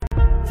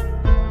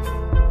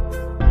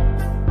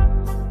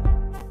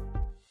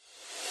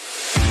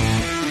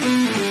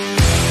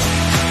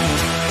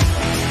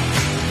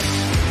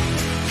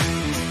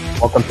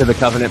Welcome to the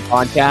Covenant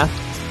Podcast.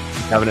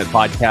 The Covenant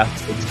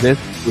Podcast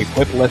exists to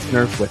equip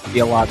listeners with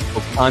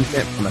theological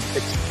content from a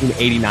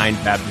 1689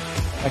 Baptist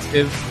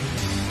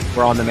perspective.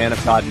 We're on the Man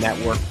of God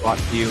Network, brought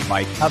to you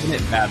by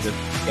Covenant Baptist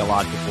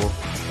Theological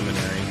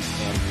Seminary.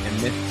 And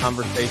in this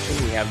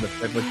conversation, we have the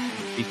privilege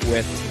to speak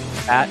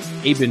with Pat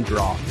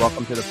Abendroth.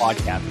 Welcome to the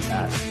podcast,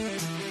 Pat.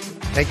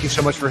 Thank you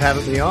so much for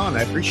having me on.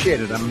 I appreciate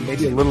it. I'm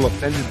maybe a little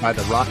offended by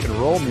the rock and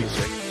roll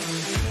music,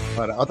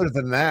 but other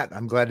than that,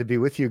 I'm glad to be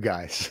with you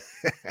guys.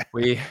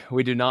 We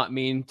do not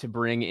mean to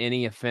bring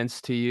any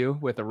offense to you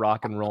with the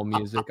rock and roll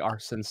music. Our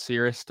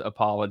sincerest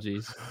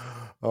apologies.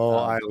 Oh,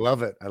 I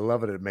love it. I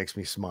love it. It makes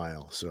me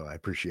smile. So I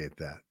appreciate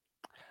that.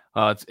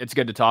 It's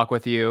good to talk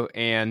with you,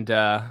 and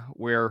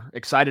we're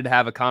excited to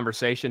have a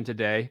conversation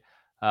today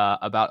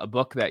about a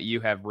book that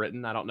you have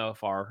written. I don't know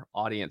if our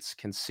audience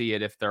can see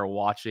it if they're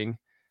watching,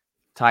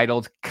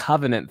 titled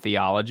Covenant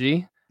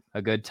Theology,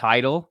 a good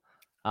title.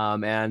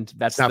 And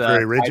that's not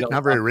very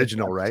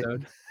original, right?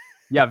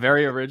 Yeah,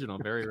 very original,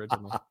 very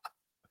original.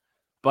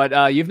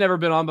 But you've never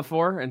been on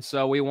before, and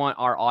so we want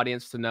our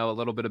audience to know a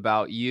little bit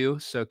about you.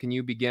 So can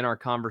you begin our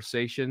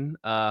conversation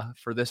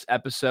for this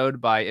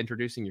episode by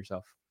introducing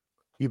yourself?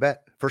 You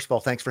bet. First of all,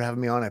 thanks for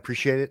having me on. I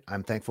appreciate it.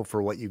 I'm thankful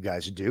for what you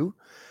guys do.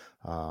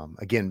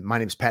 Again, my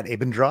name is Pat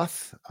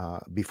Abendroth.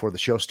 Before the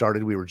show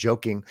started, we were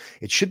joking.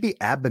 It should be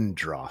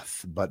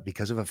Abendroth, but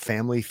because of a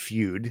family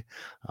feud,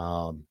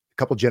 a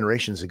couple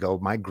generations ago,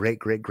 my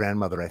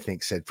great-great-grandmother, I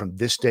think, said, from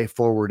this day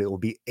forward, it will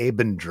be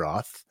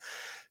Abendroth.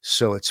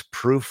 So it's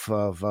proof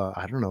of,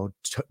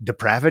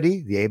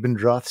 depravity. The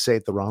Abendroth say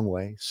it the wrong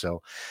way.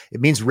 So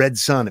it means red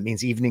sun. It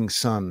means evening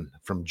sun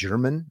from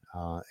German.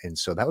 And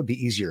so that would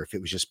be easier if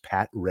it was just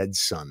Pat Red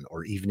Sun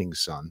or Evening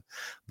Sun.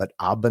 But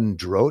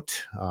Abendroth,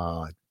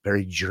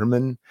 very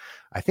German.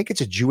 I think it's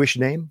a Jewish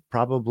name,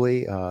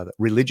 probably.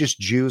 Religious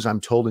Jews, I'm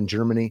told, in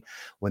Germany,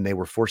 when they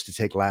were forced to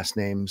take last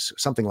names,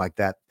 something like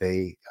that,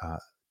 they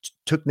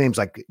took names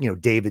like,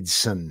 David's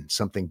son,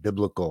 something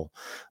biblical.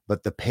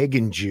 But the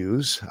pagan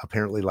Jews,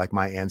 apparently like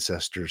my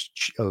ancestors,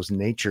 chose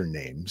nature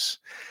names.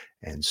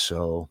 And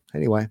so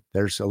anyway,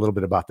 there's a little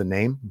bit about the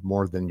name,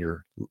 more than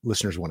your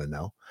listeners want to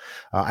know.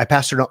 I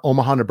pastor in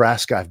Omaha,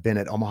 Nebraska. I've been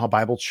at Omaha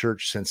Bible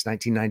Church since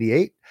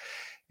 1998.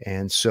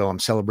 And so I'm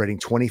celebrating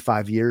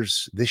 25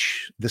 years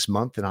this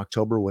month in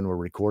October when we're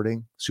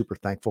recording. Super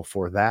thankful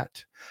for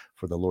that,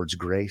 for the Lord's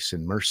grace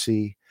and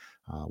mercy.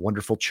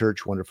 Wonderful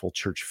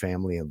church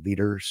family and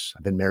leaders.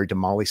 I've been married to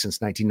Molly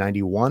since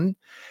 1991,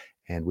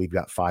 and we've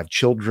got 5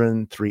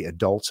 children, 3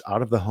 adults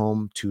out of the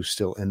home, 2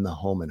 still in the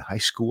home in high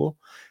school.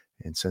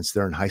 And since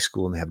they're in high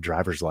school and they have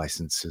driver's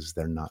licenses,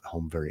 they're not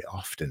home very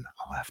often,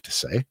 I'll have to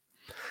say.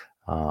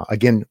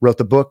 Again, wrote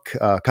the book,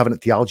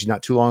 Covenant Theology,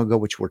 not too long ago,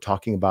 which we're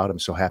talking about. I'm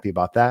so happy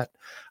about that.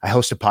 I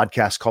host a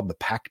podcast called The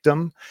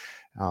Pactum,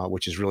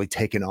 which has really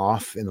taken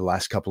off in the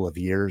last couple of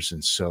years.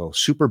 And so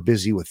super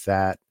busy with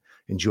that,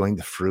 enjoying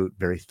the fruit,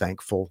 very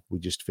thankful. We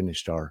just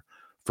finished our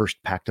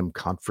first Pactum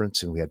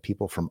conference, and we had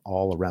people from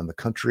all around the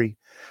country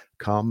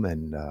come,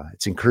 and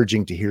it's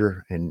encouraging to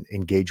hear and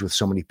engage with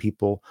so many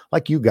people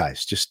like you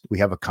guys. Just we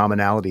have a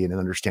commonality in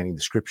understanding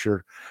the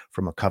scripture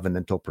from a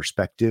covenantal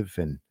perspective,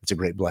 and it's a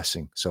great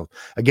blessing. So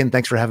again,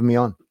 thanks for having me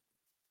on.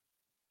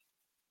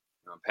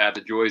 Pat,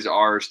 the joy is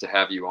ours to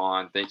have you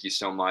on. Thank you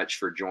so much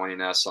for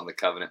joining us on the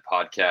Covenant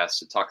Podcast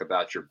to talk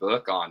about your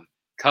book on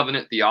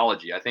Covenant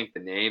Theology. I think the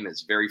name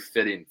is very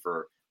fitting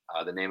for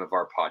the name of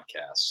our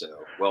podcast. So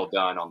well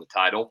done on the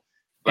title.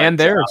 But, and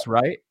theirs,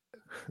 right?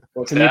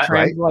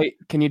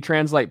 Can you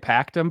translate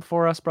Pactum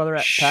for us, brother?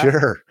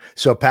 Sure.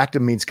 So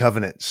Pactum means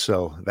covenant.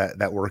 So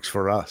that works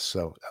for us.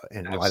 So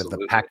in light of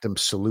the Pactum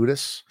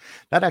Salutis,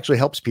 that actually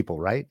helps people,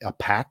 right? A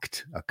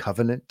pact, a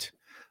covenant,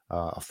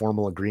 a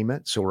formal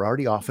agreement. So we're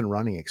already off and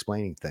running,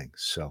 explaining things.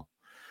 So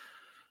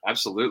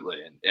absolutely.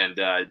 And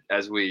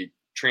as we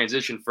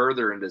transition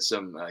further into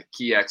some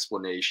key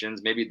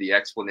explanations, maybe the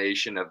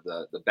explanation of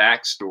the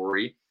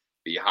backstory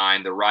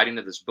behind the writing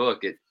of this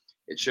book, it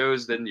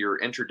shows in your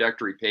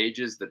introductory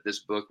pages that this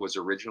book was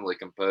originally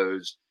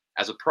composed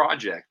as a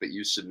project that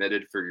you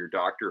submitted for your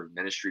Doctor of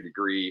Ministry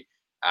degree.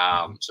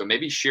 So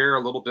maybe share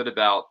a little bit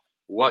about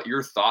what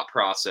your thought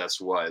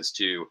process was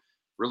to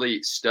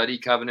really study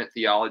covenant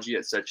theology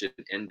at such an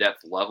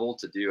in-depth level,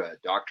 to do a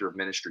Doctor of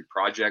Ministry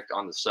project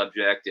on the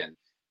subject, and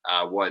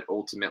what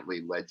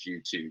ultimately led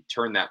you to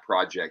turn that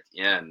project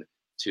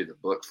into the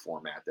book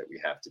format that we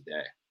have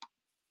today.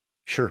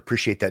 Sure.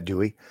 Appreciate that,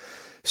 Dewey.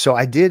 So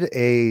I did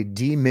a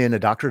D-Min, a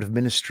Doctorate of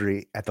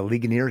Ministry at the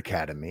Ligonier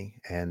Academy,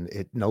 and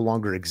it no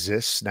longer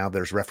exists. Now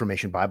there's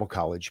Reformation Bible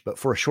College. But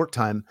for a short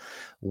time,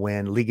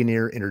 when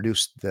Ligonier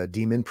introduced the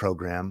D-Min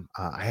program,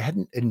 I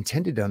hadn't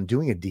intended on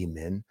doing a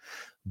D-Min.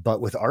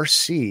 But with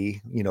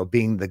RC,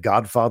 being the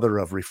godfather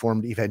of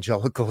Reformed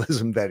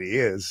evangelicalism that he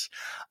is,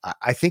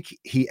 I think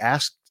he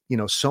asked,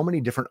 so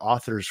many different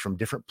authors from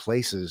different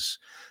places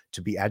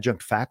to be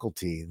adjunct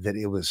faculty that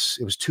it was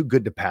too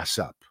good to pass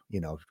up.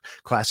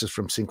 Classes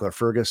from Sinclair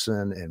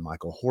Ferguson and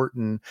Michael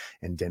Horton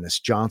and Dennis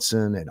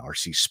Johnson and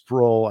R.C.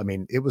 Sproul. I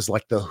mean, it was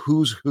like the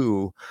who's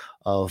who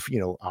of,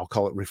 I'll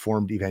call it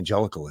Reformed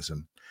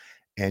evangelicalism,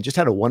 and just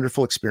had a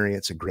wonderful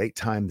experience, a great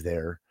time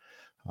there.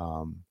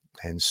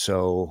 And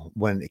so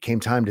when it came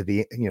time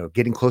to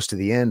getting close to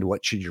the end,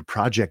 what should your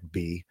project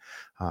be?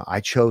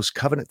 I chose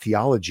covenant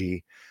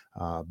theology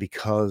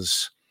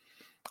because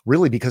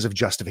of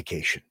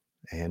justification.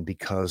 And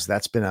because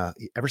that's been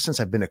ever since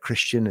I've been a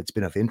Christian, it's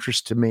been of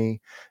interest to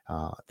me.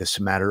 This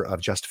matter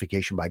of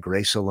justification by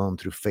grace alone,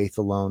 through faith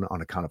alone,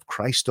 on account of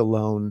Christ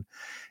alone,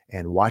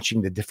 and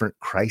watching the different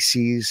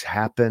crises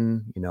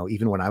happen.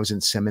 Even when I was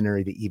in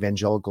seminary, the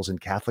evangelicals and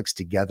Catholics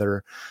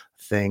together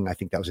thing, I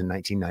think that was in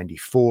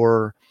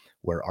 1994,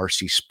 where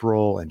R.C.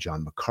 Sproul and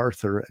John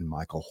MacArthur and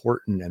Michael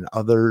Horton and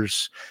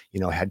others,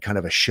 had kind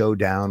of a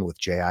showdown with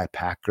J.I.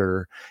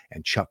 Packer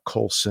and Chuck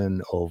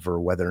Colson over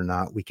whether or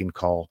not we can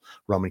call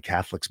Roman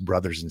Catholics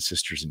brothers and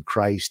sisters in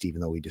Christ, even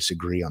though we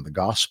disagree on the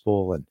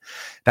gospel. And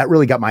that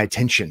really got my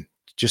attention,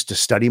 just to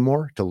study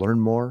more, to learn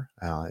more,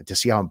 to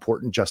see how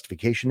important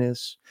justification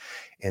is.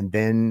 And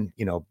then,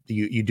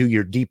 you do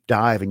your deep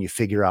dive and you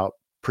figure out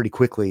pretty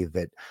quickly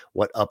that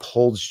what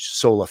upholds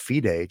sola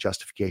fide,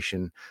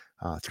 justification,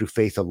 through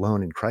faith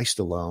alone in Christ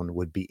alone,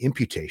 would be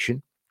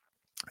imputation.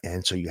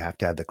 And so you have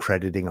to have the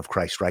crediting of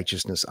Christ's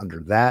righteousness under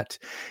that.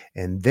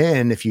 And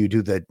then if you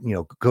do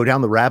go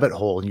down the rabbit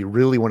hole and you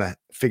really want to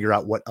figure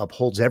out what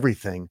upholds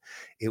everything,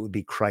 it would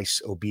be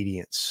Christ's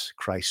obedience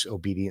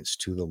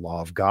to the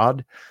law of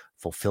God,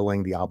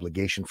 fulfilling the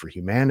obligation for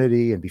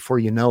humanity. And before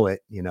you know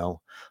it,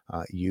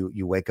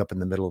 you wake up in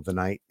the middle of the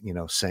night,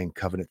 saying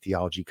covenant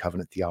theology,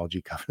 covenant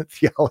theology, covenant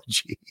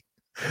theology,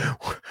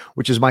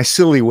 which is my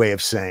silly way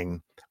of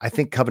saying, I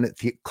think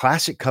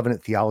classic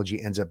covenant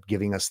theology ends up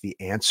giving us the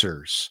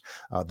answers,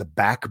 the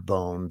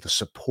backbone, the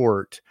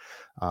support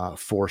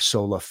for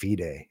sola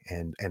fide,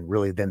 and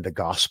really then the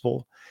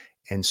gospel.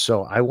 And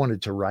so I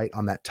wanted to write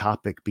on that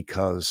topic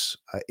because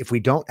if we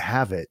don't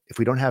have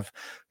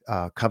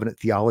covenant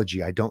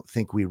theology, I don't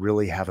think we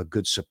really have a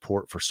good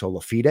support for sola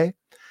fide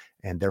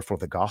and therefore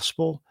the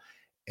gospel.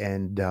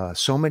 And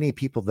so many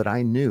people that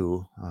I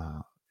knew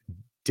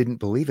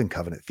didn't believe in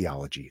covenant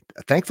theology.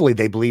 Thankfully,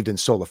 they believed in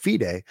sola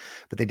fide,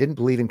 but they didn't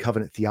believe in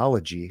covenant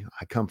theology.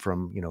 I come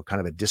from, kind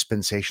of a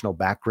dispensational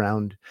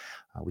background.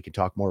 We can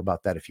talk more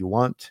about that if you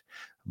want.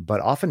 But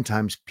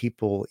oftentimes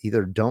people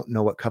either don't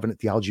know what covenant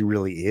theology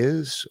really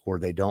is, or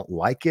they don't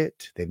like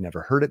it. They've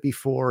never heard it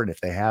before. And if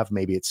they have,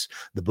 maybe it's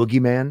the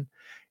boogeyman.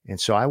 And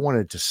so I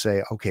wanted to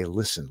say, okay,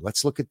 listen,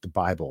 let's look at the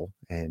Bible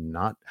and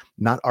not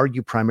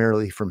argue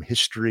primarily from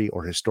history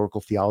or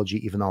historical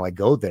theology, even though I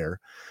go there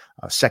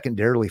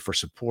secondarily for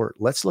support.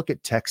 Let's look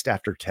at text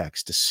after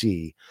text to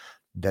see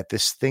that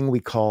this thing we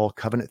call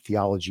covenant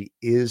theology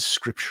is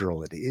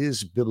scriptural. It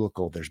is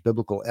biblical. There's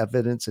biblical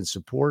evidence and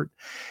support.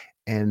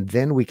 And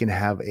then we can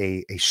have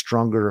a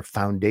stronger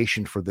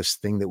foundation for this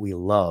thing that we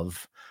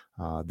love,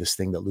 this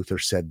thing that Luther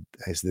said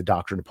is the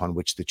doctrine upon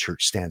which the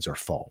church stands or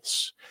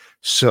falls.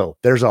 So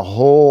there's a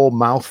whole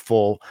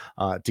mouthful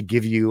to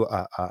give you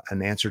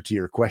an answer to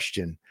your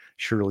question.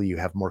 Surely you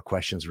have more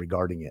questions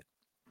regarding it.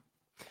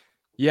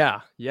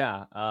 Yeah.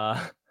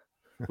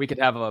 We could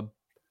have a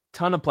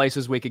ton of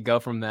places we could go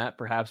from that.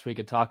 Perhaps we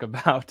could talk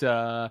about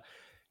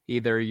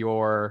either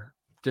your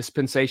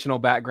dispensational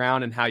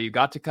background and how you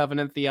got to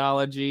covenant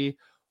theology,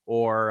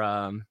 or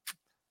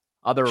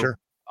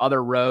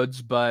other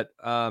roads. But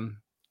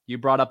you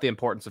brought up the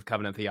importance of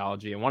covenant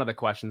theology. And one of the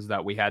questions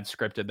that we had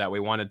scripted that we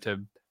wanted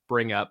to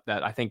bring up,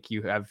 that I think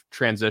you have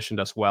transitioned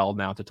us well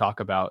now to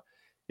talk about,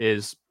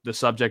 is the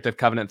subject of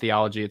covenant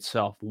theology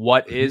itself.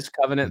 What is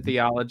covenant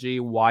theology?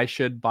 Why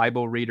should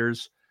Bible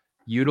readers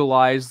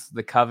utilize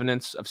the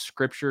covenants of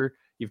Scripture?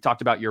 You've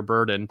talked about your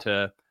burden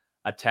to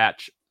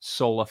attach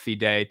sola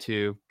fide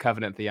to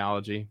covenant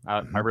theology.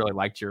 I really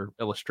liked your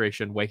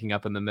illustration, waking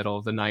up in the middle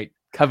of the night,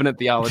 covenant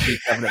theology,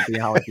 covenant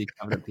theology,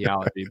 covenant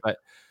theology. But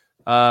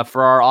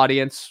for our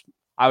audience,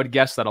 I would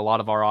guess that a lot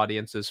of our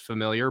audience is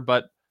familiar,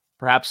 but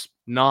perhaps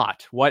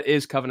not. What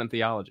is covenant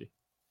theology?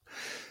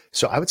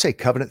 So I would say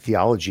covenant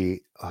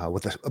theology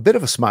with a bit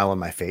of a smile on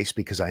my face,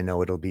 because I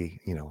know it'll be,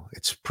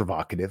 it's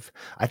provocative.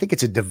 I think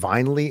it's a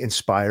divinely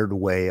inspired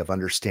way of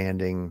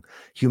understanding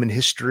human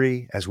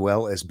history as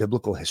well as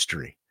biblical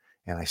history.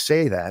 And I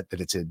say that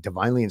it's a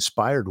divinely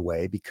inspired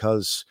way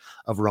because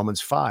of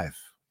Romans 5.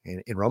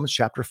 In Romans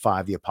chapter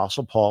 5, the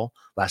Apostle Paul,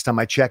 last time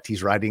I checked,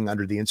 he's writing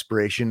under the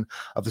inspiration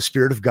of the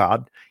Spirit of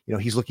God.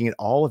 He's looking at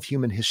all of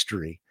human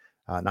history,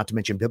 not to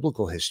mention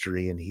biblical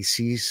history, and he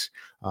sees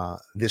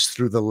this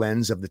through the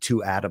lens of the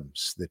two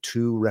Adams, the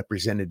two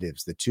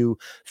representatives, the two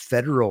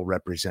federal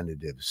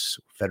representatives.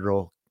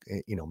 Federal,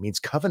 means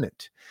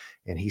covenant.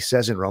 And he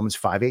says in Romans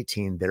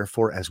 5:18,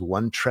 therefore, as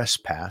one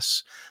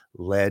trespass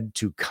led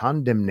to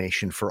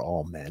condemnation for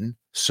all men,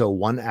 so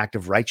one act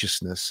of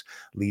righteousness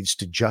leads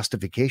to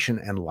justification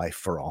and life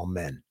for all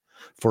men.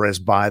 For as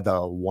by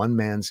the one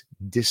man's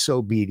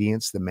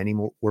disobedience, the many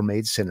were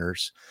made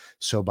sinners,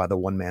 so by the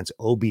one man's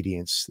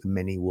obedience, the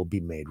many will be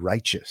made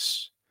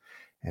righteous.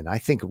 And I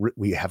think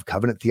we have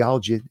covenant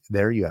theology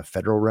there. You have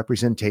federal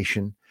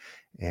representation,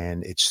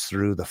 and it's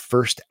through the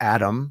first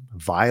Adam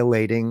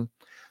violating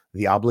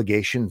the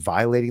obligation,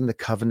 violating the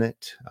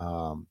covenant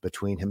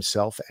between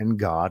himself and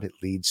God. It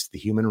leads the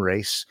human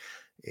race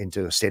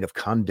into a state of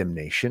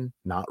condemnation,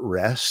 not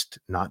rest,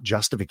 not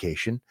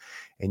justification.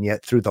 And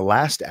yet through the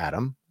last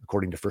Adam,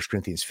 according to 1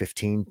 Corinthians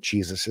 15,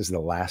 Jesus is the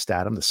last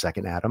Adam, the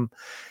second Adam.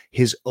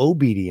 His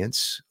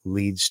obedience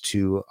leads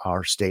to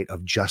our state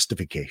of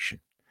justification.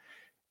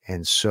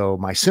 And so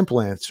my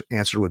simple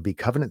answer would be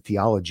covenant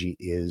theology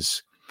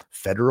is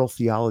federal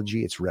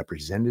theology, it's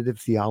representative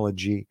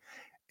theology,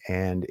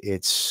 and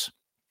it's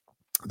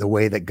the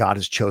way that God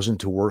has chosen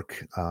to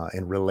work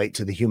and relate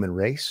to the human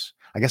race.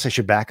 I guess I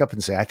should back up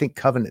and say, I think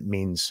covenant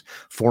means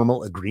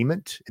formal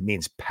agreement. It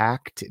means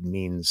pact. It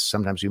means,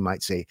 sometimes we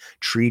might say,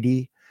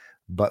 treaty.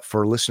 But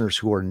for listeners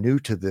who are new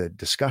to the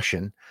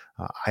discussion,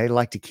 I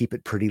like to keep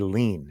it pretty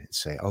lean and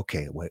say,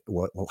 okay,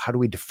 how do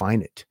we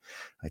define it?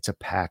 It's a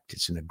pact.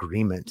 It's an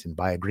agreement. And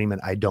by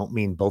agreement, I don't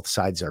mean both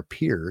sides are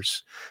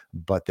peers,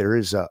 but there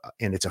is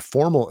and it's a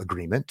formal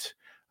agreement.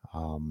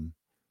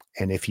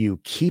 And if you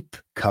keep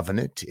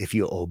covenant, if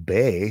you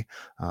obey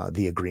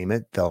the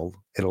agreement, it'll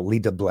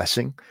lead to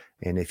blessing.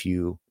 And if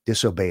you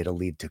disobey, it'll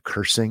lead to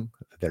cursing.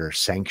 There are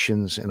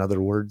sanctions, in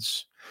other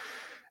words.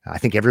 I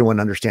think everyone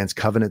understands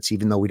covenants,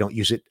 even though we don't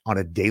use it on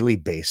a daily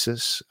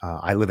basis.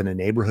 I live in a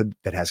neighborhood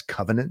that has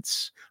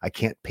covenants. I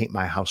can't paint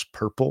my house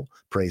purple,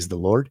 praise the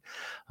Lord,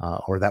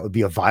 or that would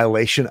be a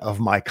violation of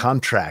my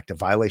contract, a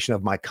violation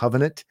of my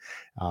covenant,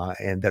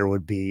 and there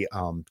would be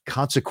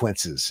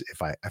consequences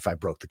if I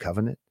broke the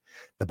covenant.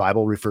 The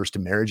Bible refers to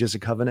marriage as a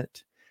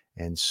covenant,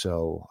 and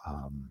so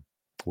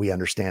we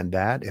understand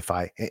that.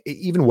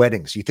 Even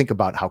weddings, you think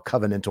about how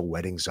covenantal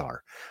weddings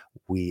are.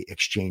 We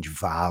exchange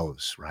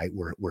vows, right?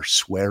 We're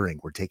swearing,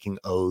 we're taking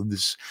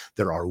oaths.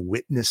 There are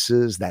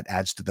witnesses that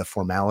adds to the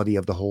formality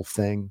of the whole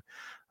thing.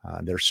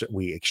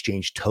 We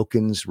exchange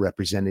tokens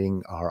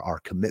representing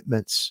our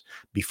commitments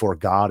before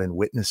God and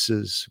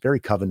witnesses, very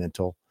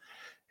covenantal.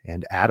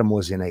 And Adam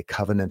was in a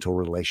covenantal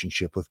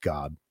relationship with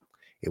God.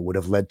 It would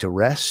have led to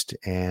rest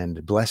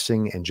and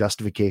blessing and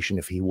justification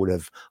if he would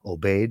have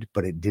obeyed,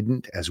 but it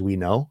didn't, as we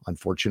know,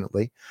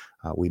 unfortunately,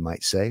 we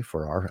might say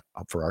for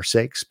our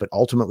sakes. But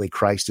ultimately,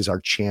 Christ is our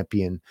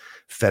champion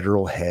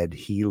federal head.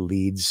 He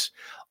leads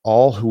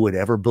all who would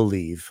ever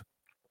believe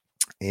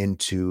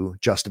into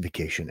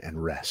justification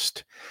and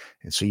rest.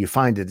 And so you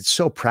find that it's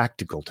so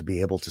practical to be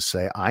able to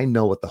say, I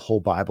know what the whole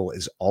Bible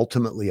is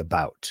ultimately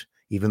about,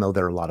 even though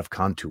there are a lot of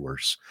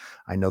contours.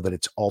 I know that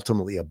it's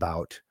ultimately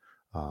about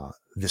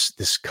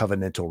this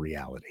covenantal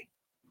reality.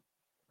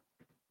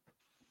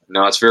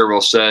 No, it's very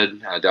well said,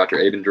 Dr.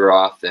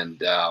 Abendroth.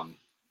 And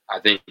I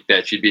think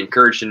that you'd be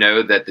encouraged to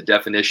know that the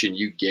definition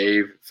you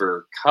gave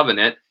for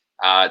covenant,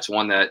 it's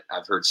one that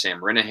I've heard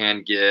Sam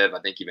Renahan give. I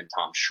think even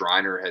Tom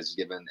Schreiner has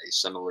given a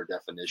similar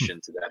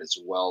definition to that as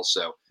well.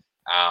 So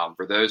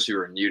for those who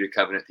are new to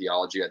covenant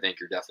theology, I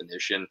think your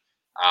definition,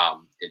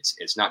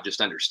 it's not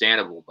just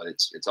understandable, but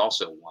it's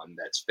also one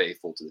that's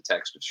faithful to the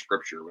text of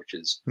Scripture, which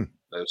is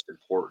most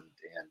important.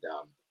 And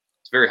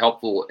it's a very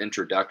helpful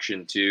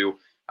introduction to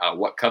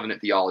what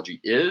covenant theology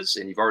is.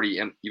 And you've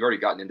already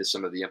gotten into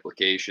some of the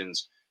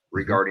implications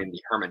regarding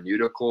the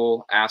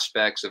hermeneutical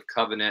aspects of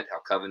covenant, how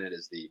covenant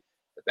is the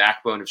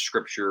backbone of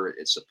Scripture.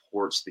 It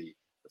supports the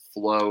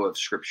flow of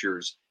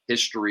Scripture's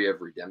history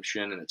of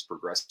redemption and its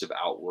progressive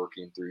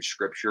outworking through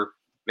Scripture.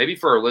 Maybe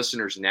for our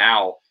listeners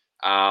now,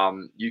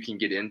 you can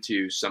get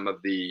into some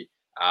of the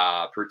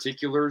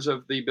particulars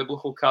of the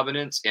biblical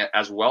covenants,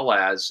 as well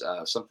as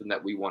something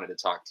that we wanted to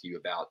talk to you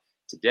about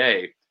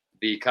today,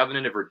 the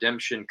covenant of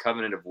redemption,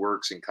 covenant of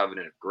works, and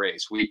covenant of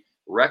grace. We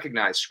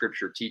recognize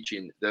Scripture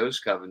teaching those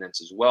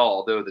covenants as well,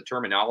 although the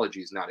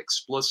terminology is not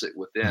explicit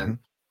within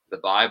the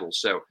Bible.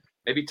 So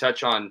maybe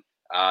touch on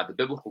the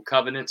biblical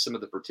covenant, some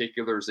of the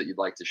particulars that you'd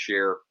like to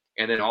share,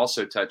 and then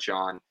also touch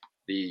on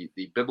the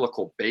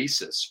biblical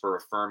basis for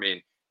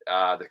affirming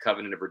the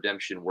covenant of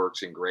redemption,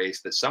 works, and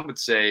grace that some would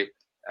say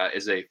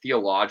is a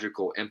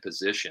theological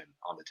imposition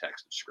on the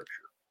text of Scripture.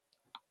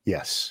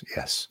 Yes.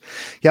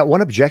 Yeah. One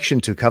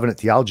objection to covenant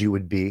theology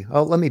would be,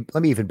 let me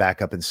even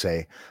back up and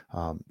say,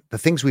 the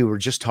things we were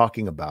just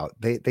talking about,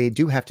 they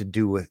do have to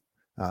do with,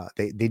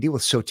 they deal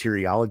with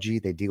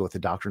soteriology. They deal with the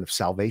doctrine of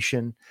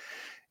salvation.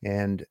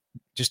 And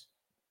just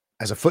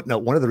as a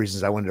footnote, one of the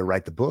reasons I wanted to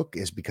write the book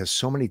is because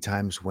so many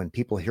times when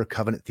people hear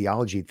covenant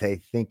theology, they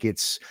think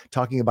it's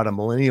talking about a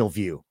millennial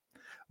view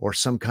or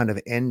some kind of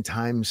end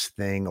times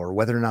thing, or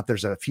whether or not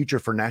there's a future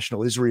for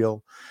national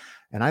Israel.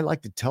 And I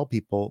like to tell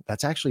people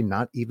that's actually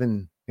not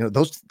even,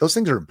 those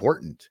things are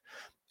important,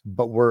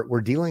 but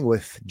we're dealing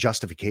with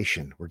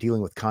justification. We're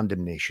dealing with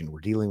condemnation. We're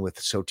dealing with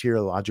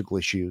soteriological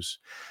issues.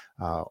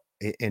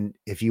 And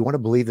if you want to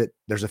believe that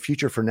there's a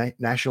future for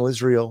national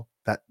Israel,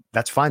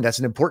 that's fine. That's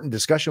an important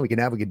discussion we can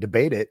have. We can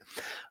debate it.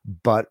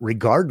 But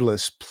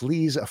regardless,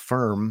 please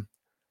affirm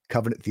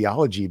covenant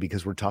theology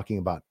because we're talking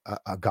about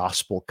a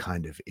gospel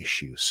kind of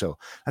issue. So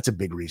that's a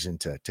big reason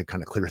to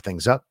kind of clear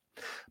things up.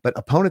 But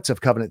opponents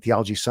of covenant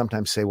theology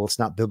sometimes say, well, it's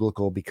not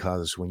biblical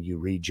because when you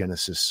read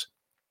Genesis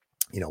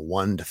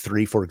 1 to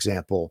 3, for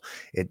example,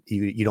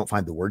 you don't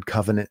find the word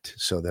covenant.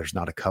 So there's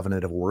not a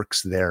covenant of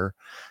works there.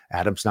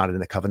 Adam's not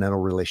in a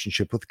covenantal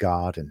relationship with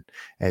God. And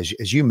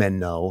as you men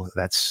know,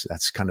 that's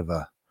kind of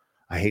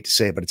I hate to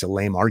say it, but it's a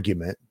lame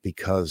argument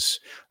because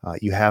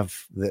you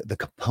have the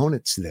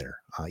components there.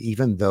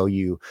 Even though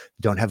you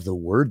don't have the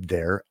word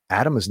there,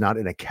 Adam is not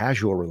in a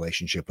casual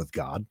relationship with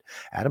God.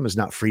 Adam is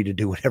not free to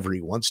do whatever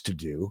he wants to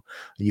do.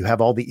 You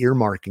have all the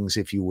earmarkings,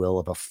 if you will,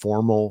 of a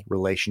formal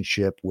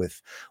relationship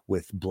with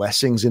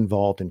blessings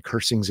involved and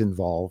cursings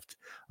involved.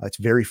 It's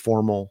very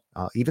formal.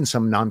 Even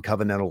some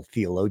non-covenantal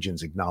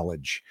theologians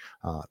acknowledge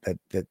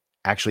that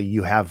actually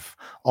you have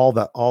all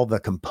the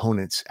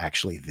components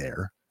actually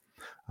there.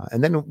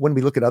 And then when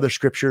we look at other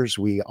scriptures,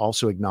 we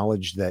also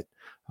acknowledge that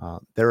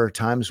there are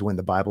times when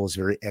the Bible is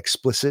very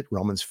explicit.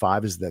 Romans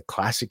 5 is the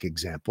classic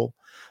example.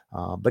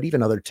 But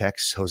even other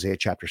texts, Hosea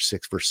chapter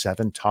 6, verse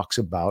 7, talks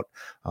about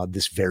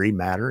this very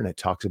matter, and it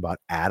talks about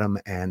Adam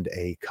and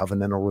a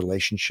covenantal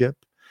relationship.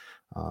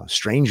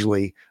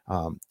 Strangely,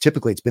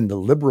 typically it's been the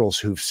liberals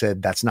who've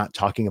said that's not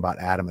talking about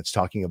Adam, it's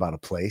talking about a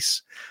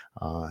place.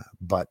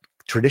 But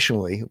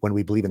traditionally, when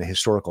we believe in a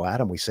historical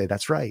Adam, we say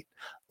that's right.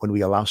 When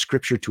we allow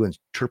Scripture to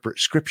interpret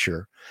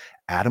Scripture,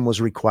 Adam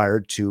was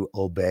required to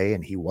obey,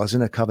 and he was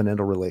in a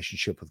covenantal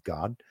relationship with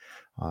God.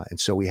 And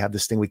so we have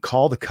this thing we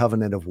call the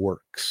covenant of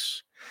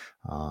works,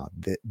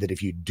 that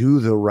if you do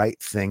the right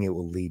thing, it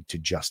will lead to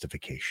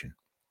justification.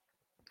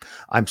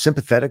 I'm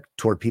sympathetic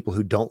toward people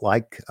who don't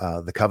like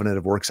the covenant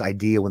of works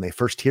idea when they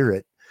first hear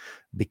it,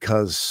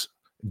 because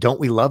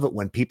don't we love it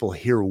when people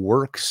hear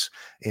works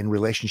in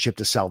relationship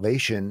to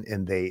salvation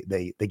and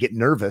they get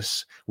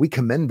nervous? We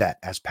commend that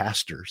as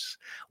pastors.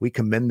 We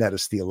commend that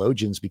as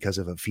theologians because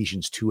of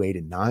Ephesians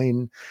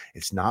 2:8-9.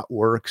 It's not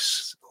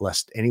works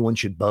lest anyone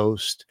should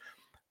boast.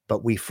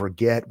 But we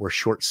forget, we're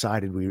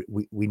short-sighted.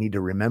 We need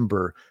to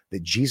remember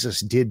that Jesus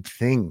did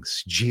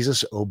things.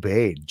 Jesus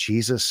obeyed.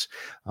 Jesus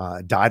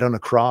died on a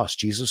cross.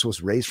 Jesus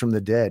was raised from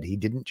the dead. He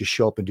didn't just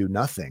show up and do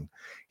nothing.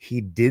 He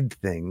did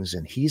things,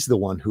 and he's the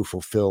one who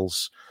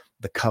fulfills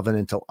the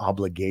covenantal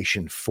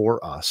obligation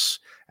for us,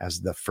 as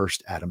the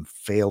first Adam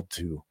failed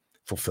to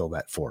fulfill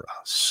that for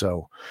us.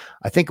 So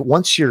I think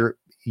once you're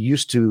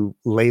used to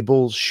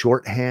labels,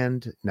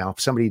 shorthand. Now, if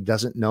somebody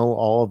doesn't know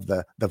all of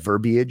the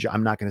verbiage,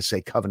 I'm not going to say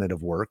covenant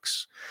of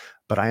works,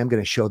 but I am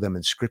going to show them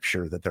in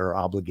Scripture that there are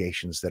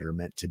obligations that are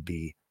meant to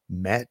be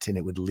met, and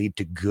it would lead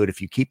to good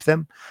if you keep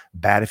them,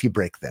 bad if you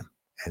break them.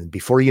 And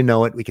before you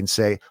know it, we can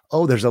say,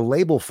 oh, there's a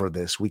label for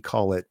this. We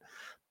call it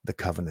the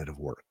covenant of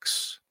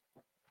works.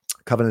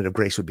 Covenant of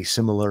grace would be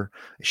similar,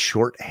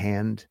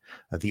 shorthand.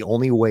 The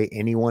only way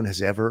anyone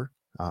has ever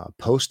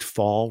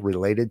post-fall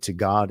related to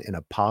God in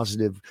a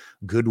positive,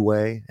 good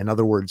way. In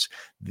other words,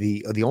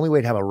 the only way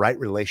to have a right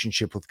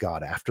relationship with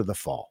God after the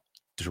fall,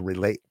 to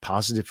relate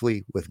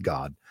positively with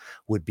God,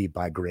 would be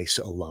by grace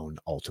alone,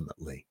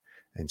 ultimately.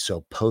 And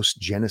so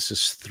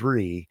post-Genesis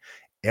 3,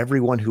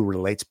 everyone who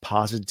relates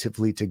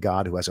positively to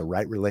God, who has a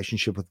right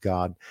relationship with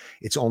God,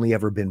 it's only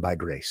ever been by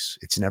grace.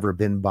 It's never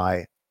been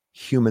by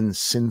human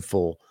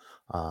sinful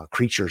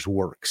creatures'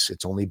 works.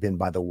 It's only been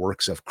by the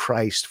works of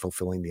Christ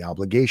fulfilling the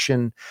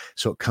obligation.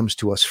 So it comes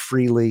to us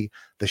freely.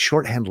 The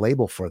shorthand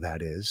label for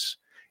that is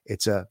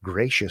it's a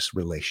gracious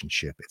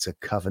relationship. It's a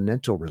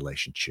covenantal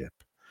relationship.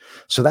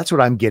 So that's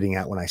what I'm getting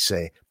at when I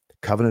say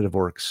covenant of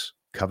works,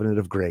 covenant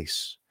of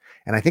grace.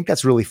 And I think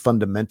that's really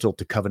fundamental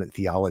to covenant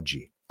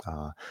theology.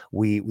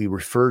 We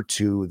refer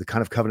to the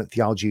kind of covenant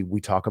theology we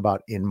talk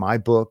about in my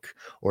book,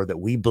 or that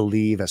we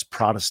believe as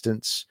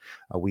Protestants.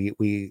 We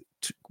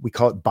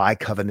call it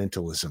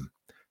bicovenantalism.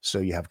 So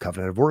you have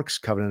covenant of works,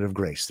 covenant of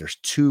grace. There's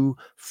two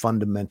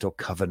fundamental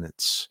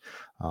covenants,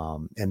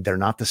 and they're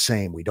not the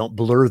same. We don't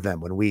blur them.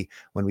 When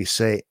we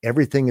say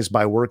everything is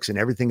by works and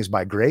everything is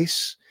by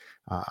grace,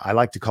 I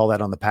like to call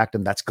that on the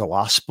Pactum, that's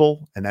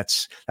gospel, and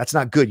that's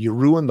not good. You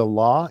ruin the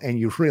law and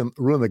you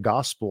ruin the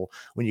gospel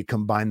when you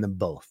combine them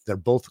both. They're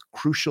both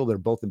crucial, they're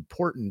both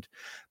important,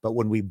 but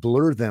when we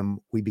blur them,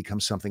 we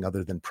become something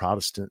other than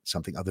Protestant,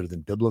 something other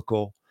than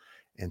biblical.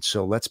 And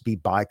so let's be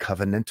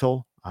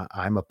bicovenantal.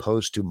 I'm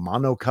opposed to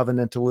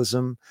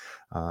monocovenantalism,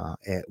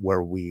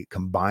 where we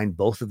combine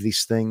both of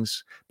these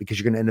things, because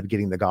you're going to end up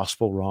getting the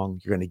gospel wrong.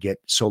 You're going to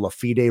get sola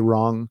fide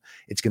wrong.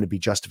 It's going to be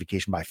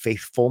justification by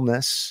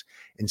faithfulness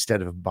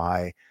instead of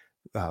by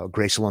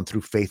grace alone,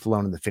 through faith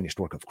alone, and the finished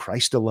work of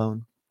Christ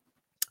alone.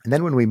 And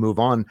then when we move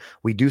on,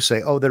 we do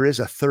say, oh, there is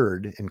a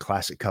third in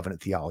classic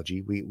covenant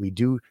theology. We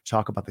do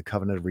talk about the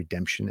covenant of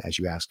redemption, as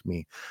you asked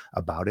me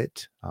about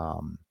it.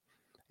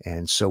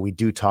 And so we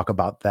do talk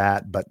about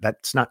that, but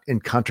that's not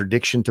in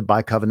contradiction to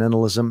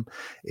bicovenantalism.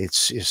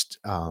 It's just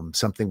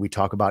something we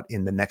talk about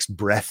in the next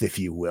breath, if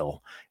you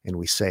will. And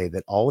we say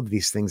that all of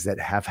these things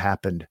that have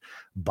happened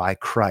by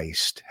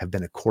Christ have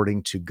been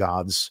according to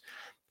God's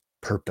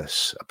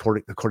purpose,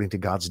 according to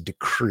God's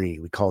decree.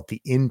 We call it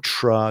the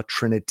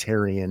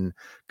intra-Trinitarian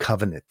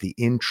covenant, the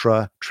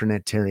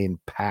intra-Trinitarian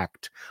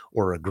pact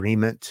or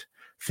agreement.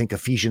 Think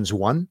Ephesians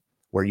 1,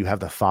 where you have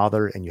the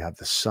Father and you have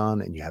the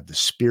Son and you have the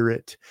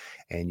Spirit,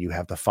 and you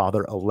have the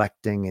Father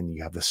electing and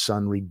you have the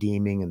Son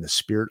redeeming and the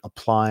Spirit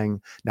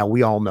applying. Now,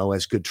 we all know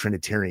as good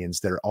Trinitarians,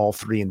 they're all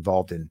three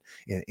involved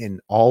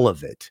in all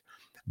of it,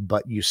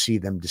 but you see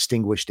them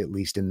distinguished, at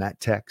least in that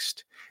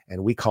text.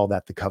 And we call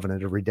that the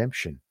covenant of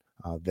redemption.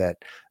 That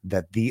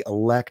the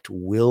elect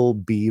will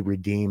be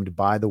redeemed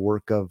by the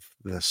work of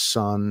the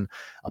Son,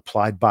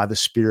 applied by the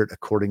Spirit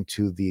according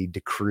to the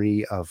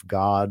decree of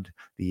God,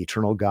 the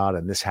eternal God.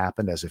 And this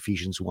happened, as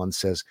Ephesians 1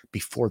 says,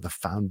 before the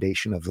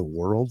foundation of the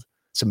world.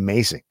 It's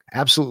amazing,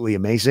 absolutely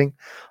amazing.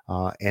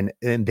 And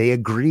they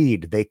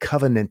agreed, they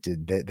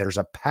covenanted, there's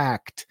a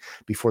pact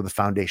before the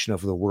foundation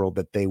of the world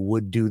that they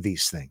would do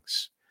these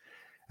things.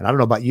 And I don't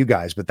know about you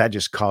guys, but that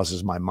just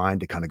causes my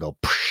mind to kind of go,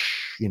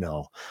 you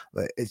know.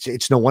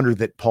 It's no wonder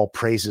that Paul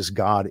praises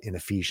God in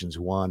Ephesians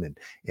 1,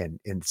 and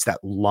it's that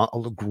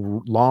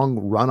long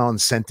run-on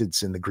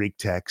sentence in the Greek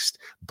text,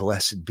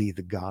 blessed be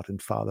the God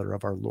and Father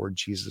of our Lord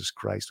Jesus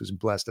Christ, who's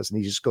blessed us. And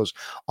he just goes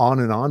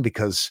on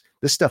because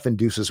this stuff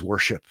induces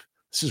worship.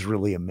 This is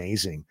really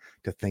amazing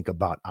to think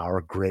about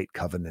our great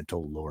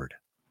covenantal Lord.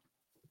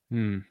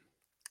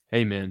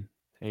 Amen.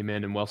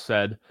 Amen. And well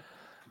said.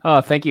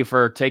 Thank you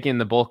for taking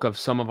the bulk of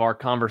some of our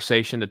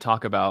conversation to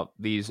talk about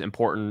these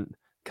important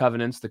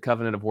covenants, the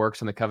covenant of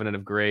works and the covenant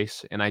of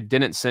grace. And I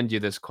didn't send you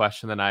this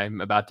question that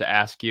I'm about to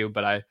ask you,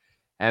 but I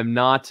am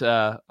not,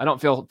 I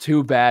don't feel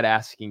too bad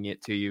asking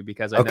it to you,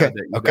 because I know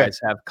that you guys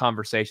have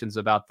conversations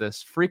about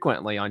this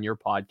frequently on your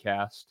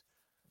podcast.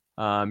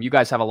 You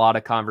guys have a lot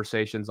of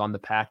conversations on the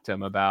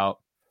Pactum about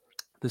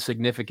the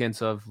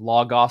significance of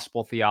law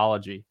gospel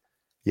theology.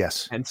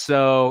 Yes. And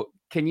so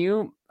can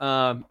you,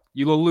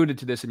 you alluded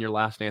to this in your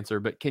last answer,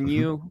 but can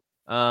you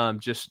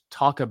just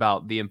talk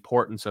about the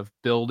importance of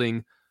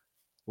building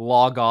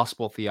law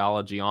gospel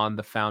theology on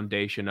the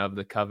foundation of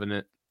the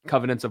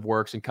covenants of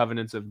works and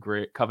covenant of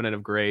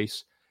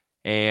grace,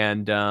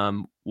 and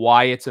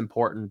why it's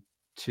important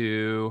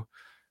to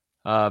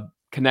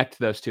connect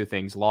those two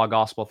things, law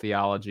gospel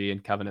theology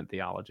and covenant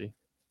theology?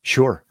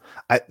 Sure.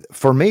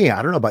 For me,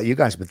 I don't know about you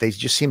guys, but they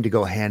just seem to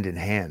go hand in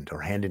hand or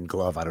hand in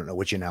glove. I don't know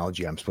which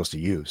analogy I'm supposed to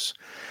use.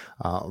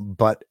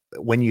 But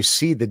when you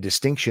see the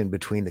distinction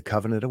between the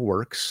covenant of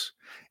works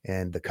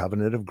and the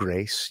covenant of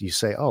grace, you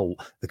say, oh,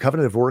 the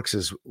covenant of works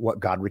is what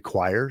God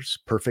requires,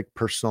 perfect,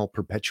 personal,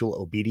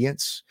 perpetual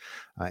obedience.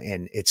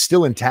 And it's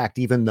still intact,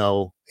 even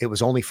though it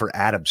was only for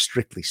Adam,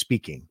 strictly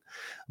speaking.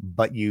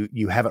 But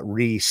you have it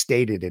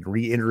restated and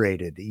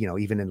reiterated,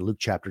 even in Luke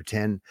chapter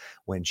 10,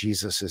 when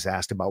Jesus is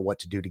asked about what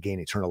to do to gain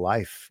eternal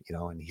life,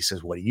 and he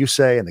says, what do you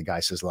say? And the guy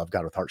says, love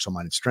God with heart, soul,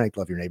 mind, and strength,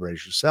 love your neighbor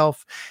as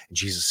yourself. And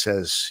Jesus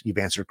says, you've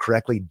answered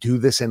correctly, do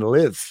this and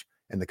live.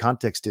 And the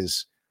context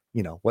is,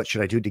 what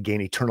should I do to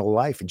gain eternal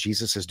life? And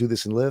Jesus says, do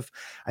this and live.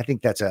 I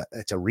think it's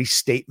a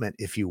restatement,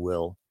 if you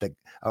will, that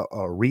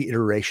a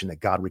reiteration that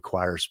God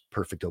requires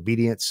perfect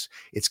obedience.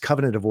 It's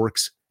covenant of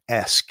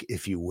works-esque,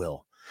 if you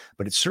will.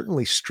 But it's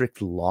certainly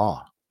strict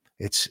law.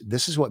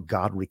 This is what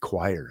God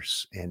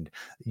requires, and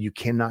you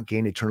cannot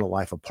gain eternal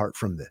life apart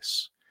from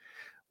this.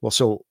 Well,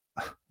 so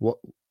what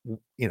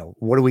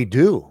do we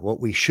do? What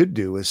we should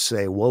do is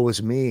say, woe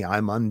is me,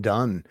 I'm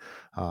undone.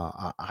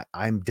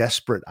 I'm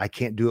desperate. I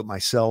can't do it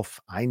myself.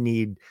 I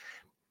need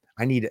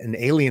an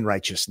alien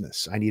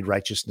righteousness. I need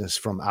righteousness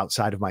from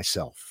outside of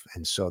myself.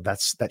 And so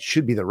that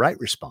should be the right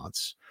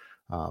response,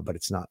 but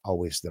it's not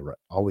always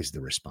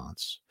the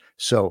response.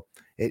 So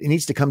it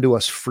needs to come to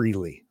us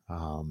freely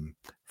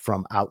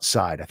from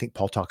outside. I think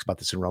Paul talks about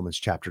this in Romans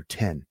chapter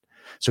 10.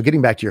 So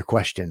getting back to your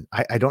question,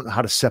 I don't know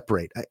how to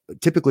separate.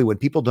 Typically, when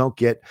people don't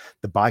get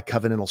the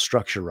bicovenantal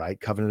structure right,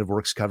 covenant of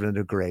works, covenant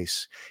of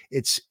grace,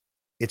 it's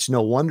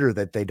no wonder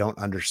that they don't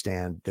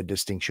understand the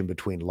distinction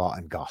between law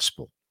and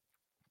gospel.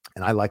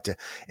 And I like to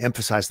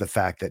emphasize the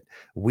fact that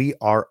we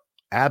are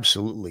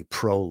absolutely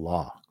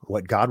pro-law.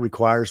 What God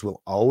requires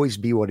will always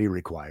be what he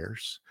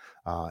requires.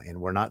 And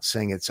we're not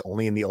saying it's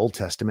only in the Old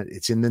Testament.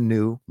 It's in the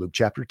New, Luke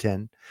chapter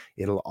 10.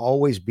 It'll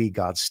always be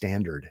God's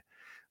standard,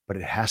 but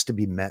it has to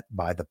be met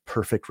by the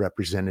perfect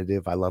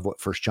representative. I love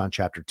what 1 John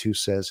chapter 2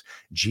 says,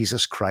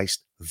 Jesus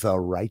Christ, the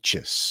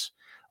righteous.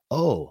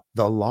 Oh,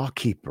 the law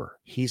keeper.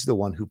 He's the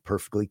one who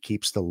perfectly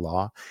keeps the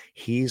law.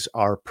 He's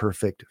our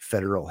perfect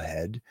federal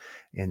head.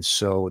 And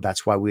so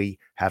that's why we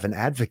have an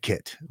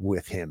advocate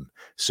with him.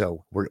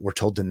 So we're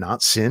told to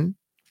not sin.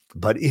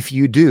 But if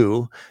you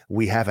do,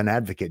 we have an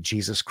advocate,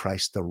 Jesus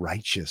Christ, the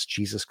righteous,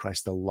 Jesus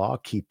Christ, the law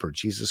keeper,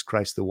 Jesus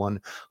Christ, the one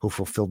who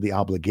fulfilled the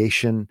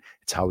obligation.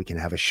 It's how we can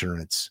have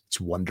assurance. It's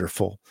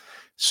wonderful.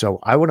 So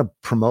I want to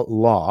promote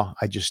law.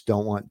 I just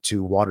don't want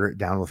to water it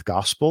down with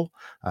gospel.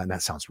 And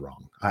that sounds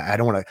wrong. I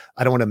don't want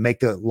to make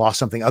the law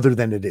something other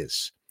than it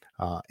is.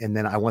 And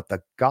then I want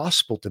the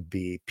gospel to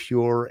be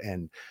pure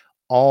and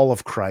all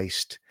of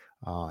Christ.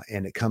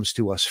 And it comes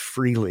to us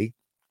freely.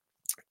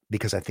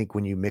 because I think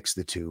when you mix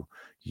the two,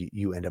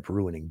 you end up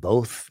ruining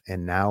both.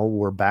 And now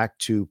we're back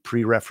to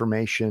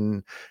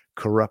pre-Reformation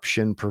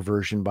corruption,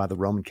 perversion by the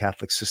Roman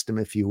Catholic system,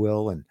 if you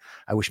will. And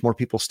I wish more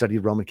people studied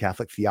Roman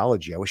Catholic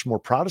theology. I wish more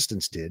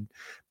Protestants did,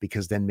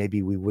 because then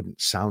maybe we wouldn't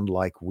sound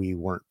like we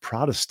weren't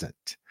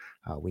Protestant.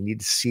 We need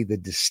to see the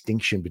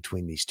distinction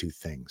between these two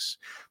things.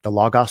 The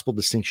law gospel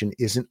distinction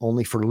isn't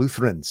only for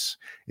Lutherans.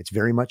 It's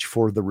very much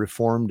for the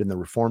Reformed and the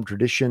Reformed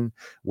tradition,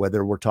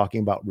 whether we're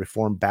talking about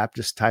Reformed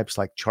Baptist types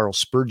like Charles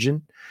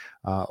Spurgeon,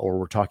 or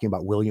we're talking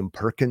about William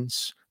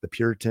Perkins, the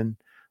Puritan.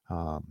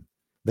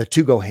 The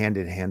two go hand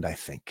in hand, I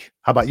think.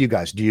 How about you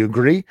guys? Do you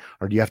agree,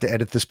 or do you have to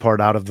edit this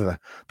part out of the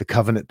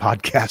Covenant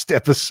podcast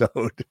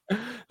episode?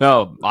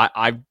 No,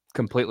 I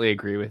completely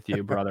agree with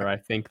you, brother. I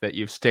think that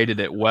you've stated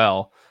it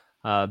well,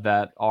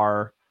 that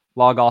our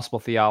law gospel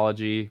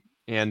theology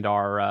and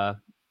our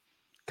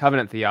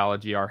covenant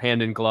theology are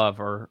hand in glove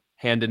or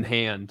hand in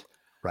hand.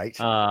 Right.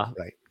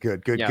 Right.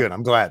 Good. Yeah.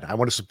 I'm glad. I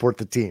want to support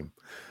the team.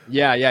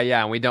 Yeah.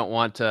 And we don't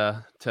want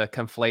to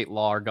conflate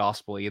law or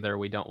gospel either.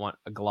 We don't want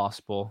a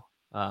glospel.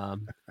 I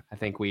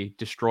think we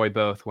destroy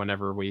both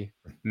whenever we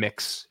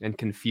mix and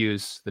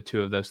confuse the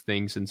two of those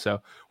things. And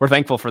so we're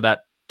thankful for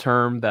that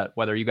term, that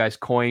whether you guys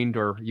coined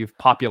or you've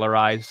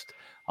popularized,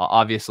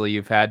 obviously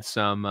you've had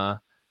some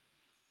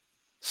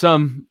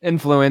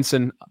influence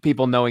in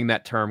people knowing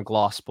that term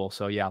glospel.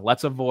 So yeah,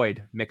 let's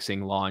avoid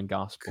mixing law and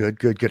gospel.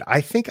 Good.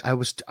 I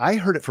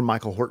heard it from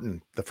Michael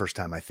Horton the first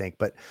time, I think,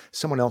 but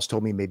someone else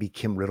told me maybe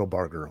Kim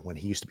Riddlebarger, when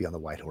he used to be on the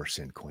White Horse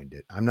Inn, coined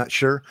it. I'm not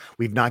sure.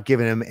 We've not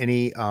given him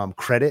any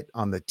credit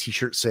on the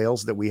t-shirt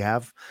sales that we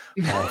have.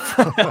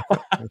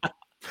 But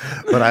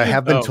I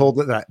have been told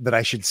that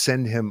I should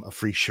send him a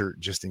free shirt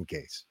just in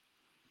case.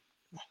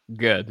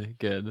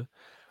 Good.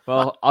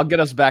 Well, I'll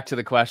get us back to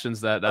the questions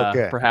that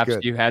perhaps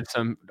you had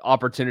some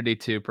opportunity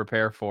to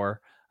prepare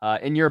for.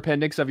 In your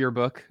appendix of your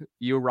book,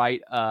 you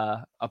write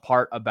a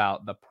part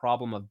about the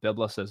problem of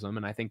biblicism,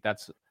 and I think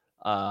that's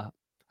a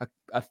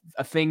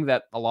thing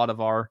that a lot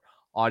of our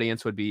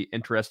audience would be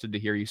interested to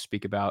hear you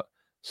speak about.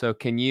 So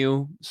can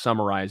you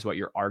summarize what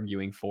you're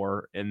arguing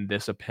for in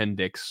this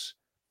appendix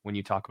when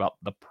you talk about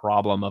the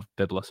problem of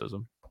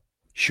biblicism?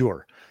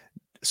 Sure.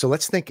 So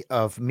let's think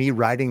of me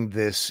writing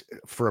this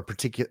for a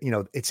particular,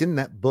 it's in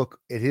that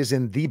book. It is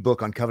in the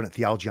book on covenant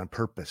theology on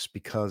purpose,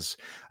 because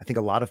I think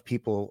a lot of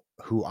people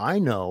who I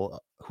know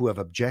who have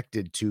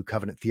objected to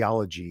covenant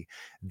theology,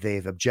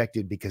 they've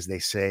objected because they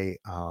say,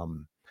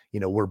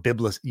 we're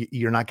biblical.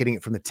 You're not getting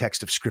it from the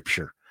text of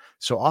scripture.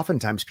 So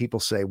oftentimes people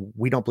say,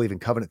 we don't believe in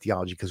covenant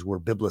theology because we're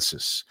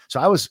biblicists.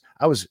 So I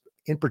was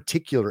in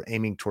particular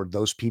aiming toward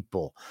those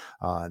people,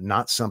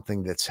 not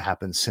something that's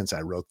happened since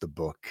I wrote the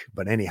book.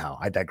 But anyhow,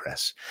 I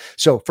digress.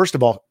 So first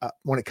of all,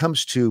 when it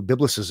comes to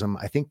biblicism,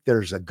 I think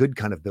there's a good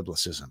kind of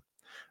biblicism.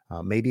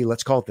 Maybe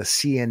let's call it the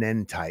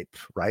CNN type,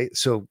 right?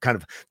 So kind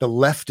of the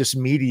leftist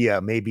media,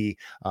 maybe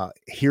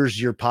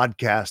here's your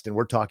podcast and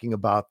we're talking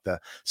about the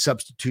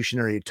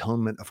substitutionary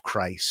atonement of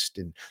Christ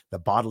and the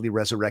bodily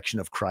resurrection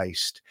of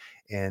Christ.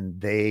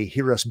 And they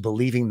hear us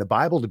believing the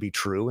Bible to be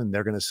true. And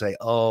they're going to say,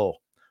 oh,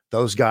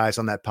 those guys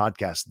on that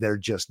podcast, they're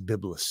just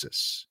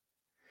biblicists.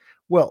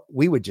 Well,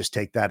 we would just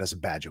take that as a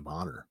badge of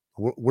honor.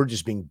 We're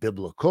just being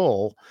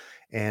biblical.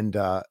 And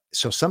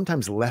so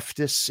sometimes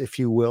leftists, if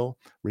you will,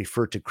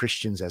 refer to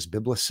Christians as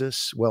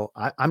biblicists. Well,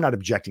 I'm not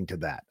objecting to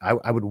that.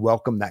 I would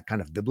welcome that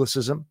kind of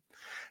biblicism.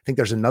 I think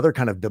there's another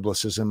kind of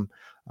biblicism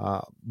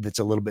that's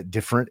a little bit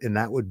different. And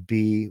that would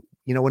be,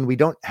 when we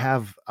don't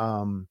have,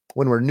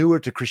 when we're newer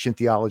to Christian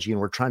theology and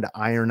we're trying to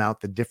iron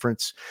out the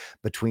difference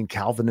between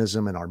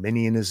Calvinism and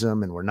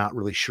Arminianism, and we're not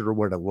really sure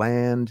where to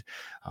land.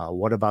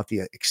 What about the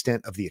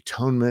extent of the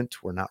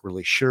atonement? We're not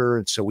really sure.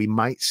 And so we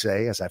might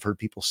say, as I've heard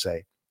people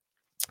say,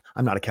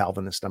 I'm not a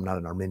Calvinist. I'm not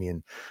an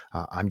Arminian.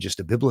 I'm just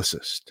a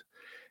biblicist.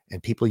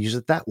 And people use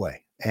it that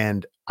way.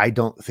 And I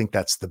don't think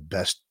that's the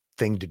best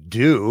thing to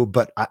do,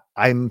 but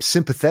I'm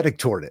sympathetic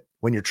toward it.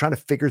 When you're trying to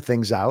figure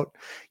things out,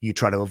 you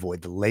try to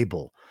avoid the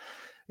label.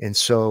 And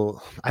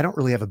so I don't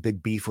really have a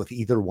big beef with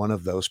either one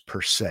of those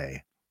per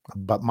se.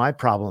 But my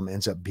problem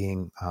ends up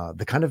being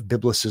the kind of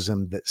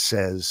biblicism that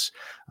says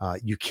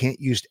you can't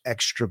use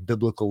extra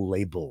biblical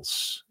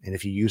labels. And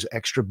if you use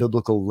extra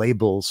biblical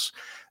labels,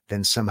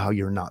 then somehow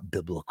you're not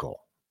biblical.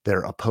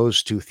 They're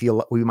opposed to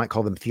we might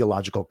call them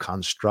theological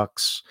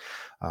constructs.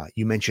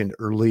 You mentioned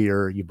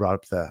earlier, you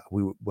brought up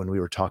when we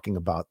were talking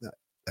about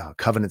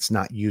covenants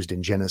not used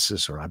in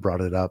Genesis, or I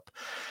brought it up.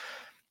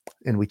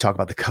 And we talk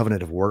about the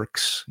covenant of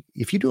works.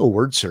 If you do a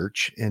word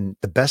search in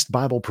the best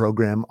Bible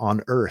program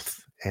on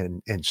earth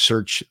and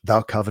search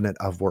the covenant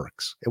of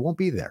works, it won't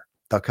be there.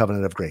 The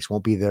covenant of grace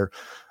won't be there.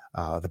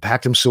 The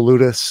Pactum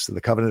Salutis,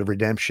 the covenant of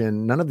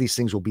redemption, none of these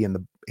things will be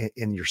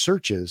in your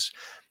searches.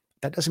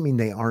 That doesn't mean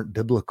they aren't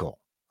biblical.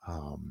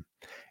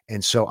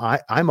 And so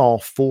I'm all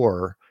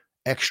for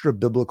extra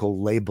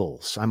biblical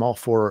labels. I'm all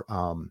for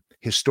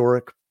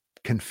historic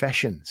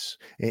confessions.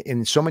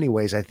 In so many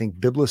ways, I think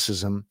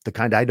biblicism, the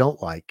kind I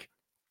don't like,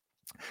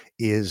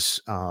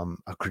 is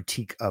a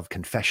critique of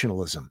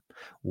confessionalism.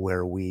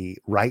 where we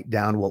write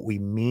down what we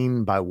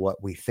mean by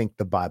what we think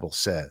the Bible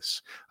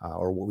says,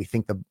 or what we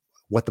think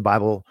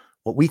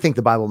what we think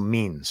the Bible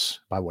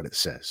means by what it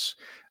says.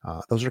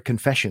 Those are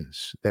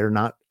confessions. They're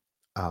not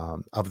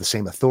of the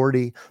same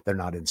authority. They're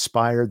not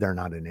inspired. They're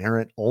not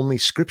inerrant. Only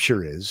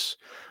Scripture is,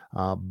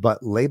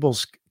 but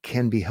labels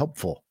can be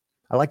helpful.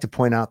 I like to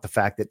point out the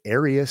fact that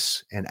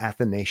Arius and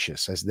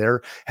Athanasius, as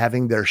they're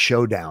having their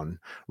showdown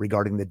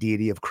regarding the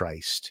deity of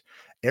Christ,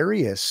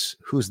 Arius,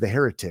 who's the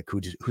heretic,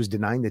 who's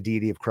denying the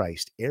deity of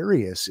Christ,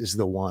 Arius is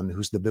the one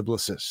who's the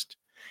biblicist.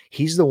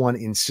 He's the one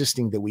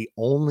insisting that we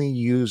only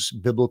use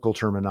biblical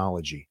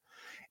terminology.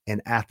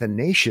 And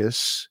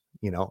Athanasius,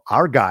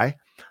 our guy,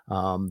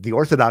 the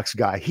Orthodox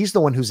guy, he's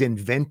the one who's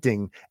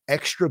inventing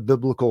extra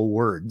biblical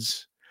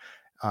words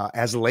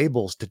as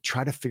labels to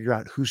try to figure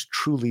out who's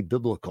truly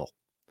biblical.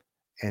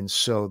 And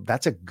so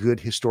that's a good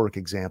historic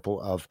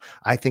example of,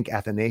 I think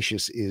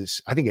Arius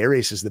is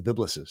the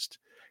biblicist,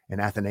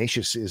 and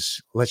Athanasius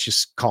is, let's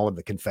just call him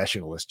the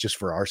confessionalist, just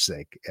for our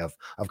sake of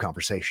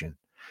conversation.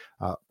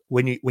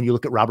 When you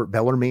look at Robert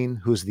Bellarmine,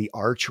 who's the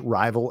arch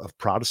rival of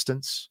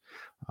Protestants,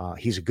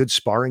 he's a good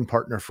sparring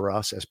partner for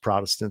us as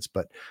Protestants,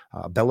 but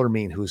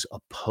Bellarmine, who's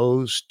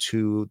opposed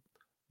to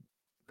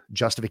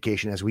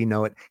justification as we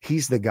know it,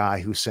 he's the guy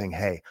who's saying,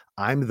 hey,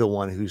 I'm the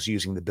one who's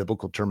using the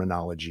biblical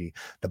terminology,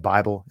 the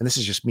Bible, and this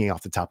is just me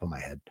off the top of my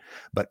head,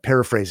 but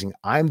paraphrasing,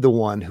 I'm the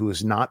one who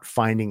is not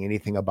finding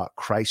anything about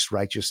Christ's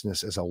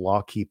righteousness as a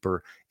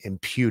lawkeeper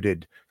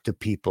imputed to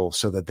people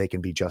so that they can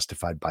be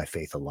justified by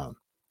faith alone.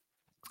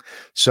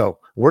 So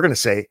we're going to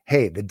say,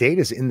 hey, the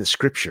data is in the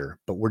Scripture,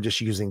 but we're just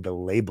using the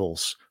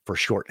labels for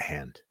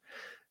shorthand.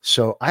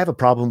 So I have a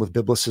problem with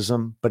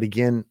biblicism, but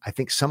again, I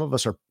think some of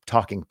us are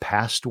talking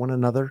past one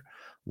another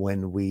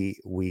when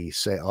we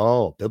say,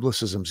 oh,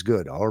 biblicism's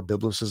good or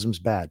biblicism's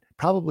bad.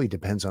 Probably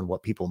depends on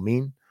what people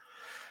mean.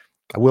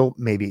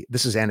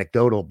 This is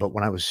anecdotal, but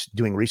when I was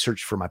doing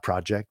research for my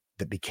project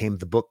that became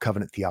the book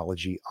Covenant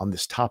Theology on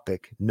this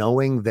topic,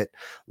 knowing that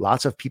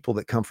lots of people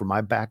that come from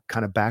my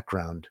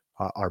background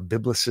are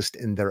biblicist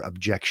in their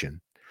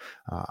objection,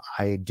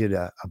 I did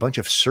a bunch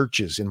of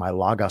searches in my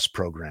Logos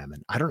program,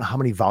 and I don't know how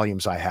many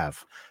volumes I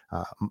have.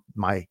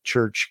 My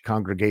church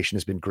congregation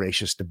has been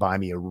gracious to buy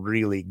me a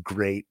really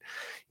great,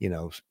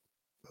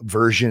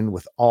 version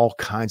with all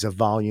kinds of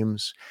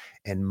volumes.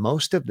 And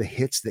most of the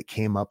hits that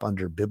came up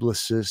under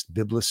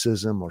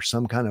biblicism, or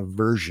some kind of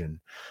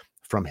version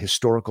from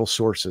historical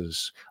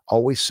sources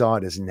always saw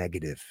it as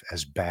negative,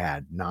 as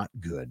bad, not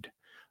good.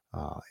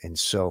 And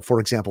so, for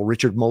example,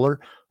 Richard Muller,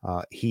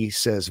 he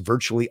says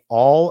virtually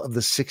all of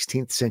the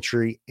 16th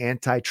century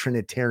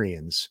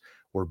anti-Trinitarians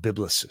were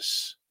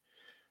biblicists.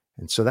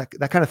 And so that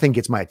kind of thing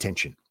gets my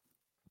attention.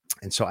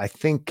 And so I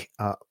think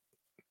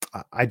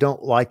I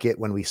don't like it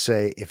when we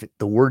say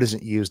the word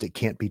isn't used, it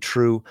can't be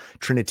true.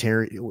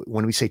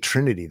 When we say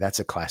Trinity, that's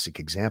a classic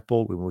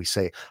example. When we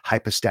say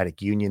hypostatic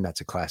union,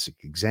 that's a classic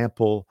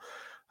example.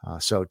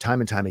 So time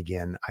and time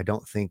again, I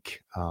don't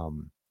think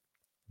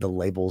the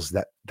labels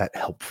that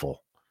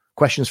helpful.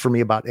 Questions for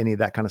me about any of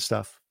that kind of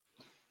stuff?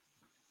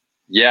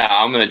 Yeah,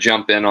 I'm going to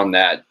jump in on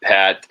that,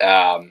 Pat.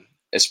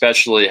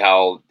 Especially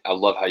I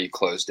love how you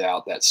closed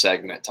out that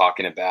segment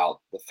talking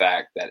about the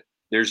fact that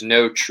there's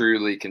no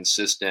truly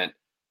consistent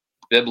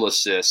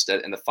biblicist.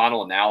 In the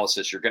final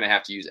analysis, you're going to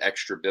have to use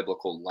extra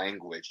biblical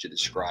language to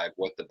describe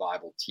what the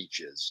Bible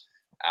teaches.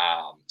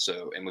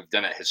 And we've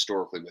done it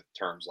historically with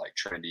terms like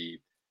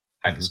Trinity,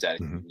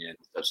 hypostatic union,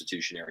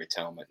 substitutionary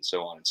atonement, and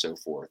so on and so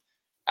forth.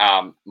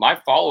 My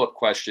follow-up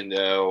question,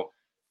 though,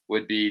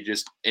 would be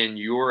just in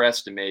your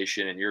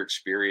estimation and your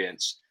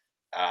experience,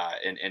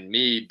 and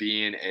me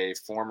being a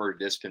former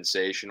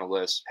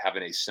dispensationalist,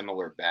 having a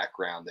similar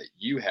background that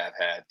you have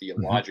had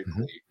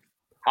theologically,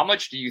 how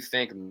much do you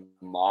think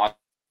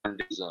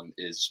modernism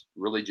is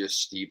really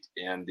just steeped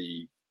in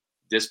the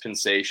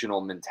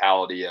dispensational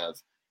mentality of,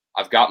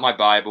 I've got my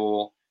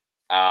Bible,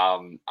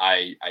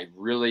 I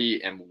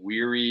really am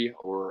weary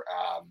or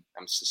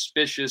I'm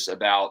suspicious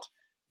about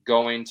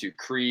going to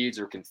creeds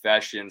or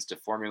confessions to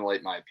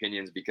formulate my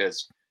opinions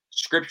because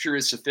Scripture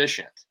is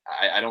sufficient.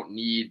 I don't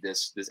need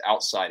this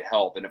outside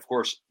help. And of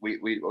course,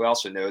 we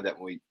also know that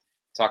when we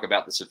talk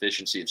about the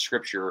sufficiency of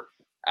Scripture,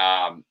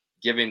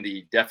 giving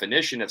the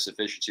definition of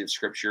sufficiency of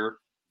Scripture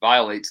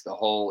violates the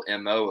whole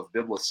MO of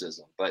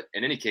biblicism. But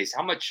in any case,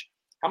 how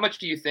much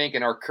do you think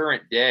in our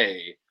current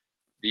day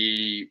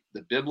the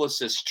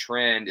biblicist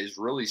trend is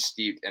really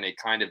steeped in a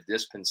kind of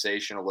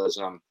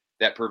dispensationalism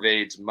that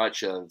pervades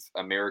much of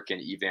American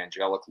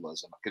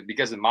evangelicalism?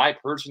 Because in my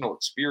personal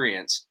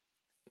experience,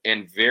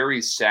 in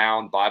very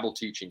sound Bible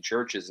teaching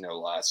churches, no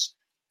less,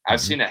 I've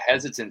seen a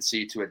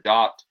hesitancy to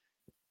adopt,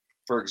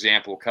 for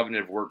example,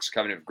 covenant of works,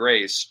 covenant of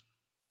grace.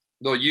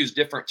 They'll use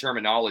different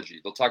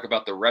terminology. They'll talk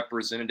about the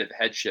representative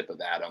headship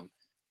of Adam,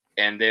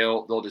 and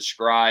they'll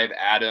describe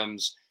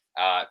Adam's,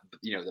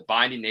 the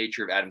binding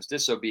nature of Adam's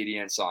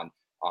disobedience on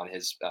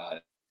his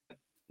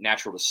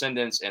natural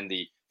descendants, and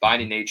the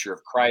binding nature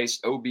of Christ's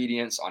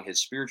obedience on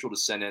his spiritual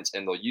descendants.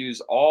 And they'll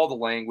use all the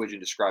language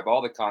and describe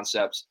all the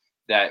concepts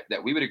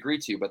that we would agree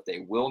to, but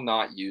they will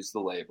not use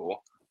the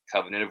label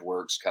covenant of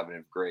works,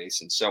 covenant of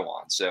grace, and so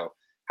on. So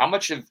how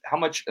much in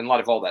light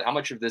of all that, how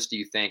much of this do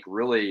you think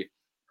really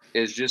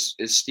is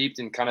steeped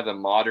in kind of a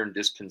modern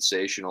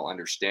dispensational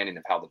understanding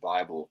of how the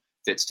Bible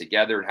fits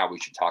together and how we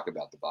should talk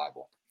about the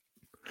Bible?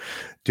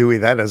 Dewey,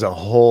 that is a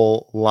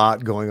whole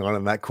lot going on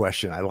in that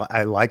question.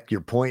 I like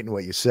your point and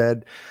what you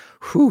said.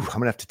 Whew, I'm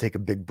gonna have to take a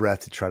big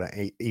breath to try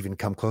to even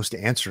come close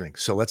to answering.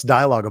 So let's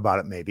dialogue about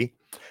it, maybe.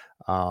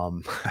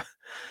 Um,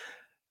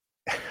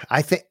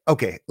 I think,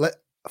 okay,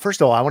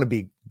 first of all, I want to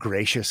be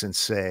gracious and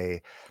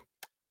say,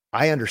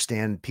 I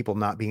understand people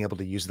not being able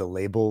to use the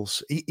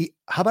labels.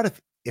 How about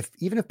if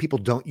even if people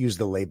don't use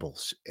the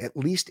labels, at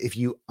least if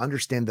you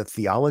understand the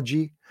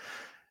theology,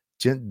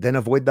 then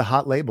avoid the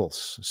hot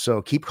labels.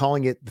 So keep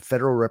calling it the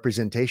federal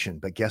representation.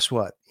 But guess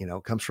what?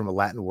 It comes from a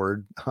Latin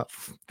word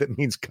that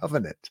means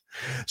covenant.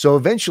 So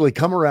eventually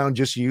come around,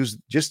 just use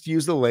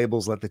the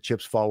labels, let the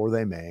chips fall where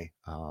they may.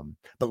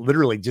 But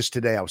literally just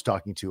today, I was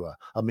talking to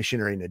a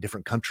missionary in a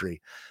different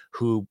country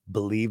who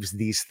believes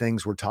these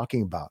things we're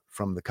talking about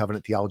from the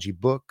Covenant Theology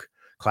book,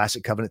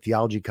 classic covenant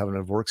theology,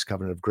 covenant of works,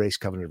 covenant of grace,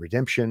 covenant of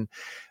redemption.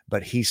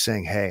 But he's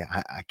saying, hey,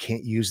 I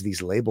can't use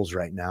these labels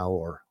right now,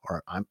 or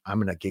I'm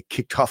going to get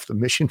kicked off the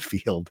mission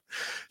field.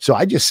 So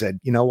I just said,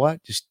 you know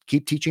what? Just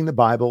keep teaching the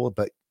Bible,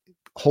 but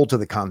hold to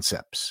the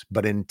concepts.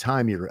 But in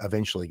time, you're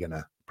eventually going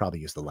to probably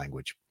use the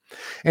language.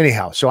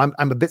 Anyhow, so I'm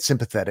a bit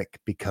sympathetic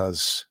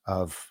because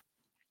of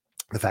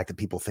the fact that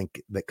people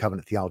think that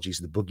covenant theology is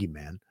the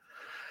boogeyman.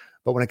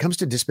 But when it comes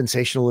to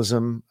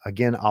dispensationalism,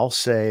 again, I'll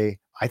say,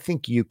 I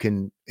think you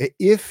can,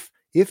 if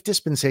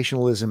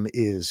dispensationalism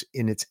is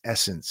in its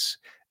essence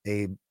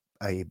a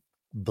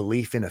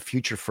belief in a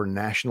future for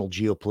national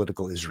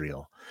geopolitical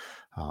Israel,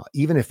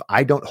 even if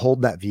I don't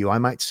hold that view, I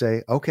might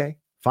say, okay,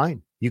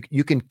 fine.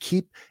 You can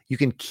keep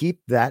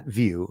that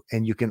view,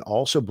 and you can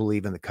also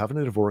believe in the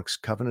covenant of works,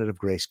 covenant of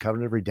grace,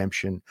 covenant of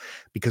redemption,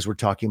 because we're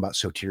talking about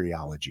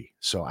soteriology.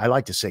 So I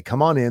like to say,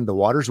 come on in, the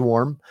water's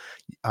warm.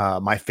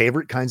 My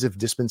favorite kinds of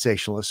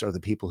dispensationalists are the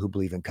people who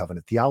believe in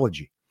covenant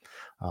theology.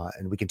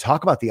 And we can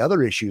talk about the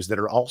other issues that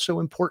are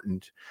also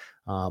important.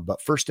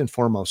 But first and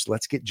foremost,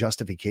 let's get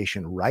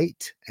justification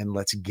right, and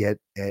let's get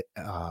it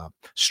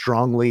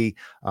strongly.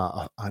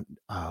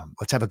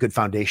 Let's have a good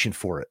foundation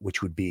for it,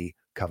 which would be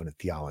covenant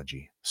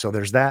theology. So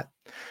there's that.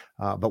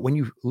 But when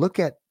you look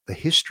at the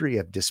history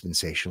of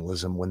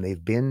dispensationalism, when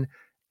they've been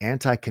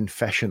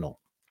anti-confessional,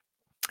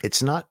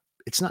 it's not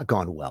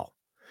gone well.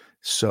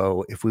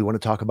 So if we want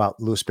to talk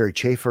about Louis Berry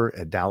Chafer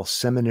at Dallas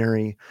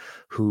Seminary,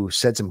 who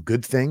said some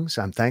good things,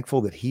 I'm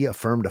thankful that he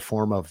affirmed a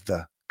form of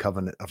the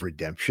covenant of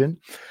redemption.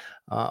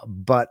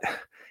 But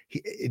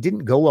it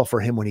didn't go well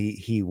for him when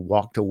he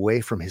walked away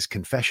from his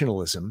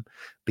confessionalism,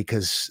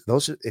 because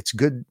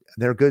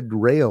they're good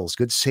rails,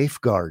 good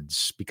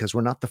safeguards, because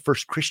we're not the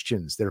first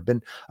Christians. There have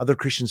been other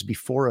Christians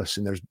before us,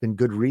 and there's been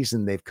good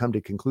reason they've come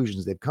to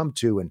conclusions they've come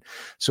to. And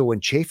so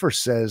when Chafer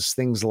says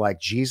things like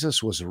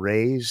Jesus was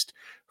raised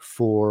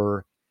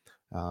for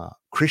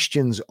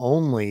Christians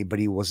only, but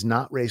he was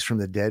not raised from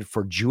the dead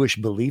for Jewish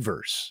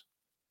believers,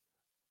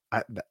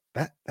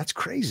 that's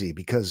crazy,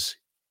 because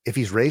if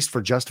he's raised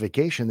for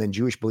justification, then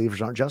Jewish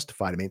believers aren't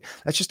justified. I mean,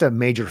 that's just a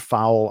major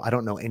foul. I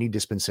don't know any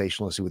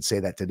dispensationalist who would say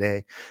that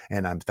today,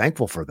 and I'm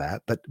thankful for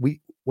that. But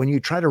when you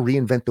try to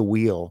reinvent the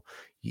wheel,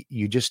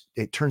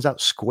 it turns out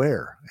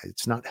square.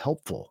 It's not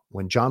helpful.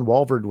 When John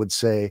Walvoord would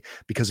say,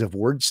 because of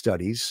word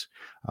studies,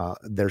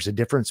 there's a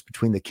difference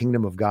between the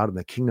kingdom of God and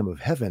the kingdom of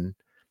heaven.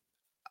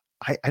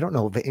 I don't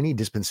know of any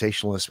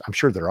dispensationalists. I'm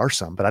sure there are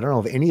some, but I don't know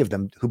of any of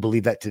them who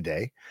believe that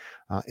today.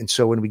 And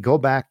so when we go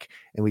back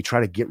and we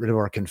try to get rid of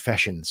our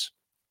confessions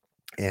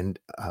and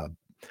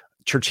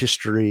church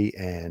history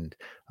and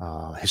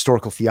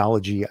historical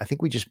theology, I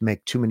think we just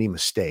make too many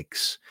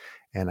mistakes.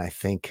 And I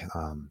think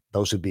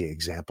those would be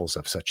examples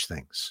of such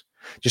things.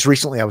 Just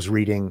recently, I was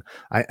reading,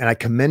 and I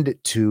commend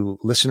it to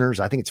listeners.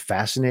 I think it's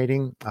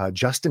fascinating.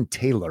 Justin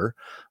Taylor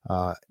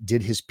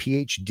did his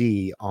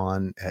PhD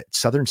at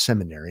Southern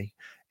Seminary,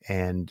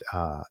 and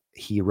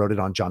he wrote it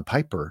on John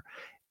Piper.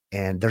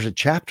 And there's a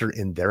chapter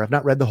in there. I've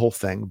not read the whole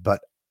thing,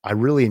 but I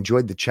really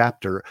enjoyed the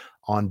chapter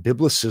on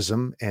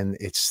biblicism, and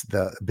it's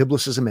the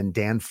biblicism and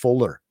Dan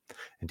Fuller.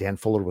 And Dan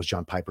Fuller was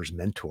John Piper's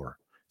mentor.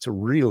 It's a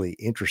really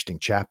interesting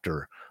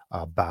chapter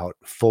about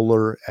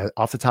Fuller.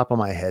 Off the top of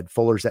my head,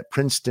 Fuller's at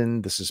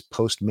Princeton. This is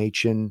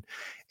post-Machen,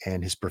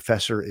 and his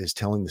professor is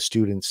telling the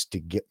students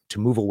to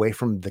move away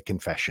from the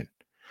confession.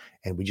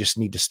 And we just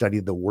need to study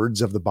the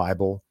words of the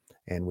Bible,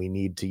 and we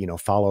need to,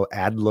 follow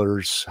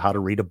Adler's How to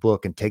Read a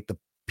Book and take the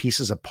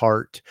pieces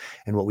apart.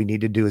 And what we need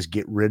to do is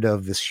get rid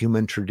of this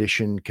human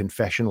tradition,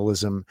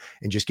 confessionalism,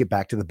 and just get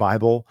back to the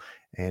Bible.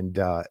 And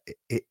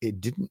it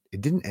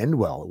didn't end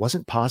well. It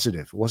wasn't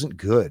positive. It wasn't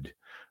good.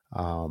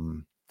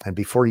 And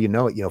before you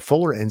know it,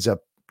 Fuller ends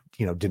up,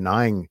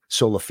 denying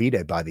sola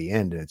fide by the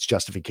end, and it's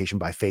justification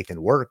by faith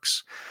and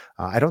works.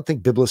 I don't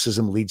think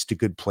biblicism leads to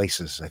good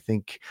places. I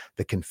think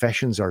the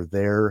confessions are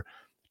there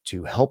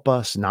to help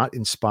us, not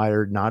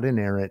inspired, not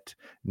inerrant,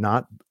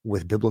 not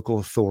with biblical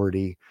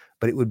authority,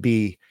 but it would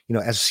be,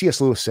 as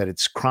C.S. Lewis said,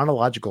 it's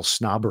chronological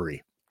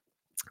snobbery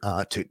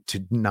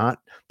to not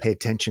pay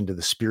attention to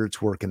the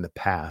Spirit's work in the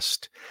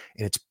past.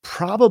 And it's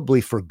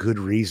probably for good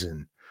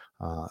reason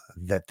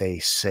that they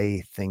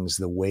say things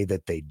the way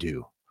that they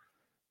do.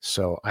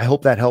 So I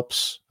hope that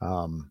helps. I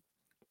don't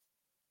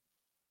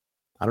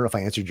know if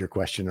I answered your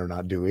question or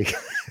not, Dewey.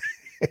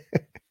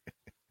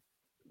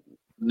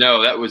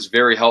 No, that was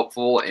very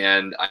helpful.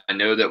 And I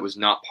know that was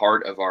not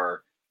part of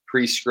our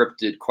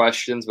pre-scripted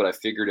questions, but I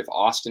figured if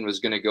Austin was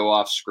going to go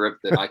off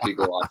script, then I could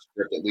go off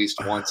script at least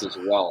once as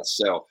well.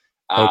 So,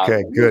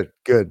 okay,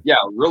 good. Yeah,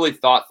 really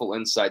thoughtful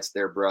insights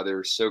there,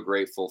 brother. So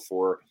grateful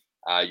for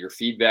your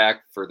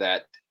feedback, for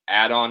that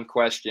add-on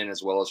question,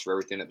 as well as for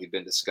everything that we've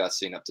been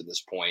discussing up to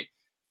this point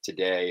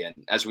today. And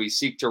as we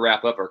seek to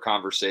wrap up our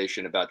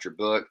conversation about your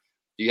book,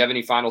 do you have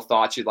any final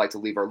thoughts you'd like to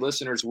leave our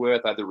listeners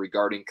with, either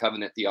regarding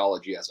covenant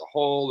theology as a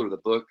whole or the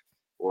book,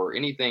 or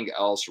anything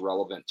else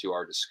relevant to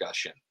our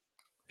discussion?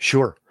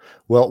 Sure.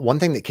 Well, one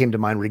thing that came to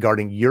mind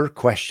regarding your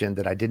question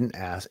that I didn't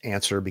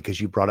answer because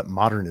you brought up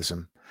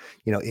modernism,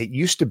 it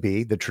used to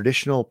be the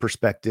traditional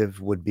perspective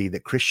would be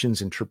that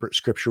Christians interpret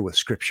scripture with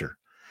scripture.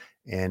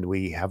 And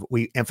we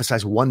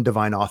emphasize one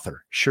divine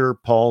author. Sure,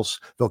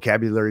 Paul's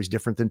vocabulary is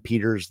different than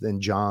Peter's,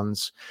 than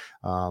John's.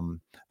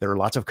 There are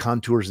lots of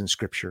contours in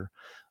scripture,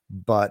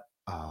 but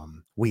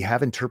we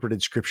have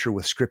interpreted scripture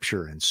with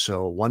scripture. And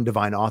so one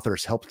divine author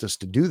has helped us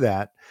to do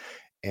that.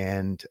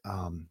 And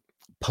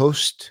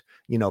post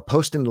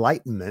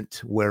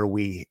enlightenment, where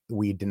we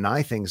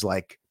deny things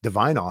like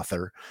divine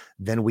author,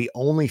 then we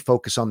only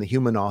focus on the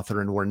human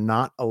author, and we're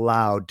not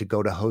allowed to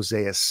go to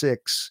Hosea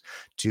 6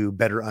 to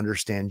better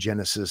understand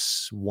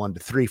Genesis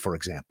 1-3, for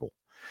example.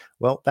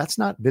 Well, that's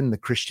not been the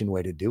Christian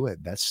way to do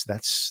it. That's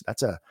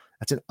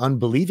an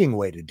unbelieving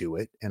way to do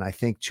it. And I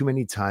think too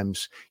many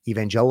times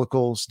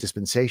evangelicals,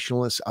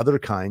 dispensationalists, other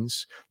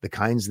kinds, the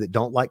kinds that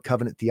don't like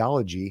covenant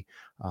theology,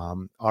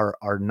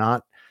 are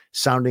not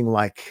sounding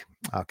like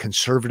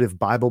conservative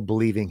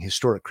Bible-believing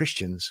historic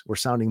Christians. We're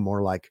sounding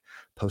more like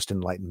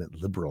post-enlightenment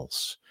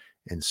liberals.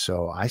 And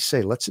so I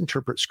say, let's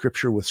interpret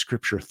scripture with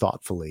scripture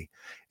thoughtfully.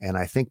 And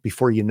I think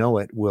before you know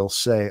it, we'll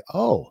say,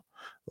 oh,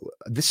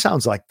 this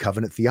sounds like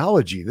covenant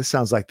theology. This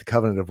sounds like the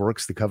covenant of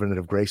works, the covenant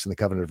of grace, and the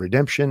covenant of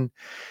redemption.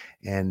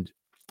 And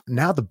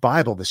now the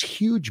Bible, this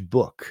huge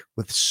book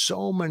with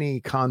so many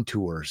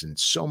contours and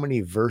so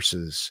many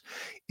verses,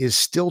 is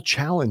still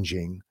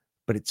challenging,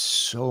 but it's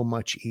so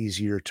much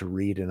easier to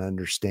read and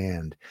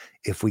understand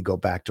if we go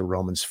back to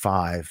Romans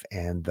 5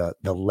 and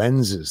the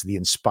lenses, the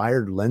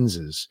inspired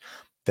lenses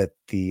that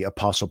the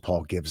Apostle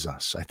Paul gives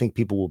us. I think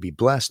people will be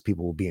blessed.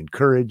 People will be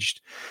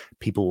encouraged.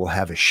 People will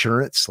have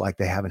assurance like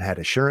they haven't had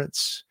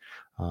assurance.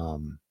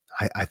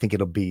 I think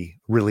it'll be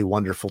really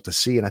wonderful to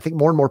see. And I think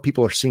more and more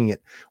people are seeing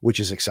it, which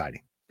is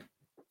exciting.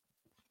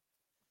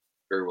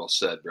 Very well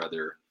said,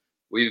 brother.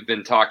 We've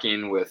been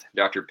talking with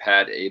Dr.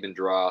 Pat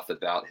Abendroth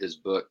about his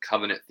book,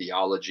 Covenant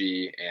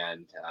Theology.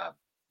 And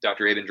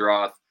Dr.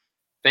 Abendroth,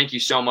 thank you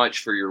so much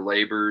for your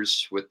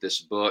labors with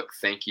this book.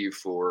 Thank you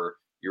for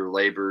your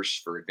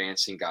labors for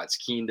advancing God's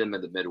kingdom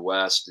in the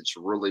Midwest. It's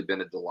really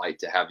been a delight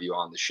to have you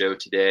on the show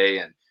today.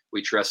 And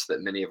we trust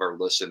that many of our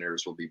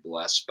listeners will be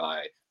blessed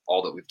by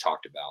all that we've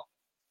talked about.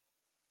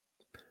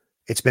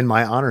 It's been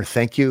my honor.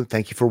 Thank you.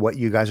 Thank you for what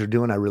you guys are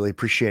doing. I really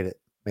appreciate it.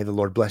 May the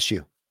Lord bless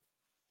you.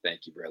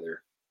 Thank you,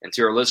 brother. And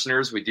to our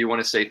listeners, we do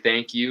want to say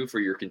thank you for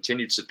your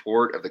continued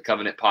support of the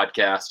Covenant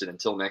Podcast. And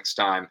until next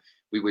time,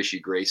 we wish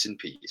you grace and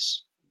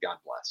peace. God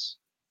bless.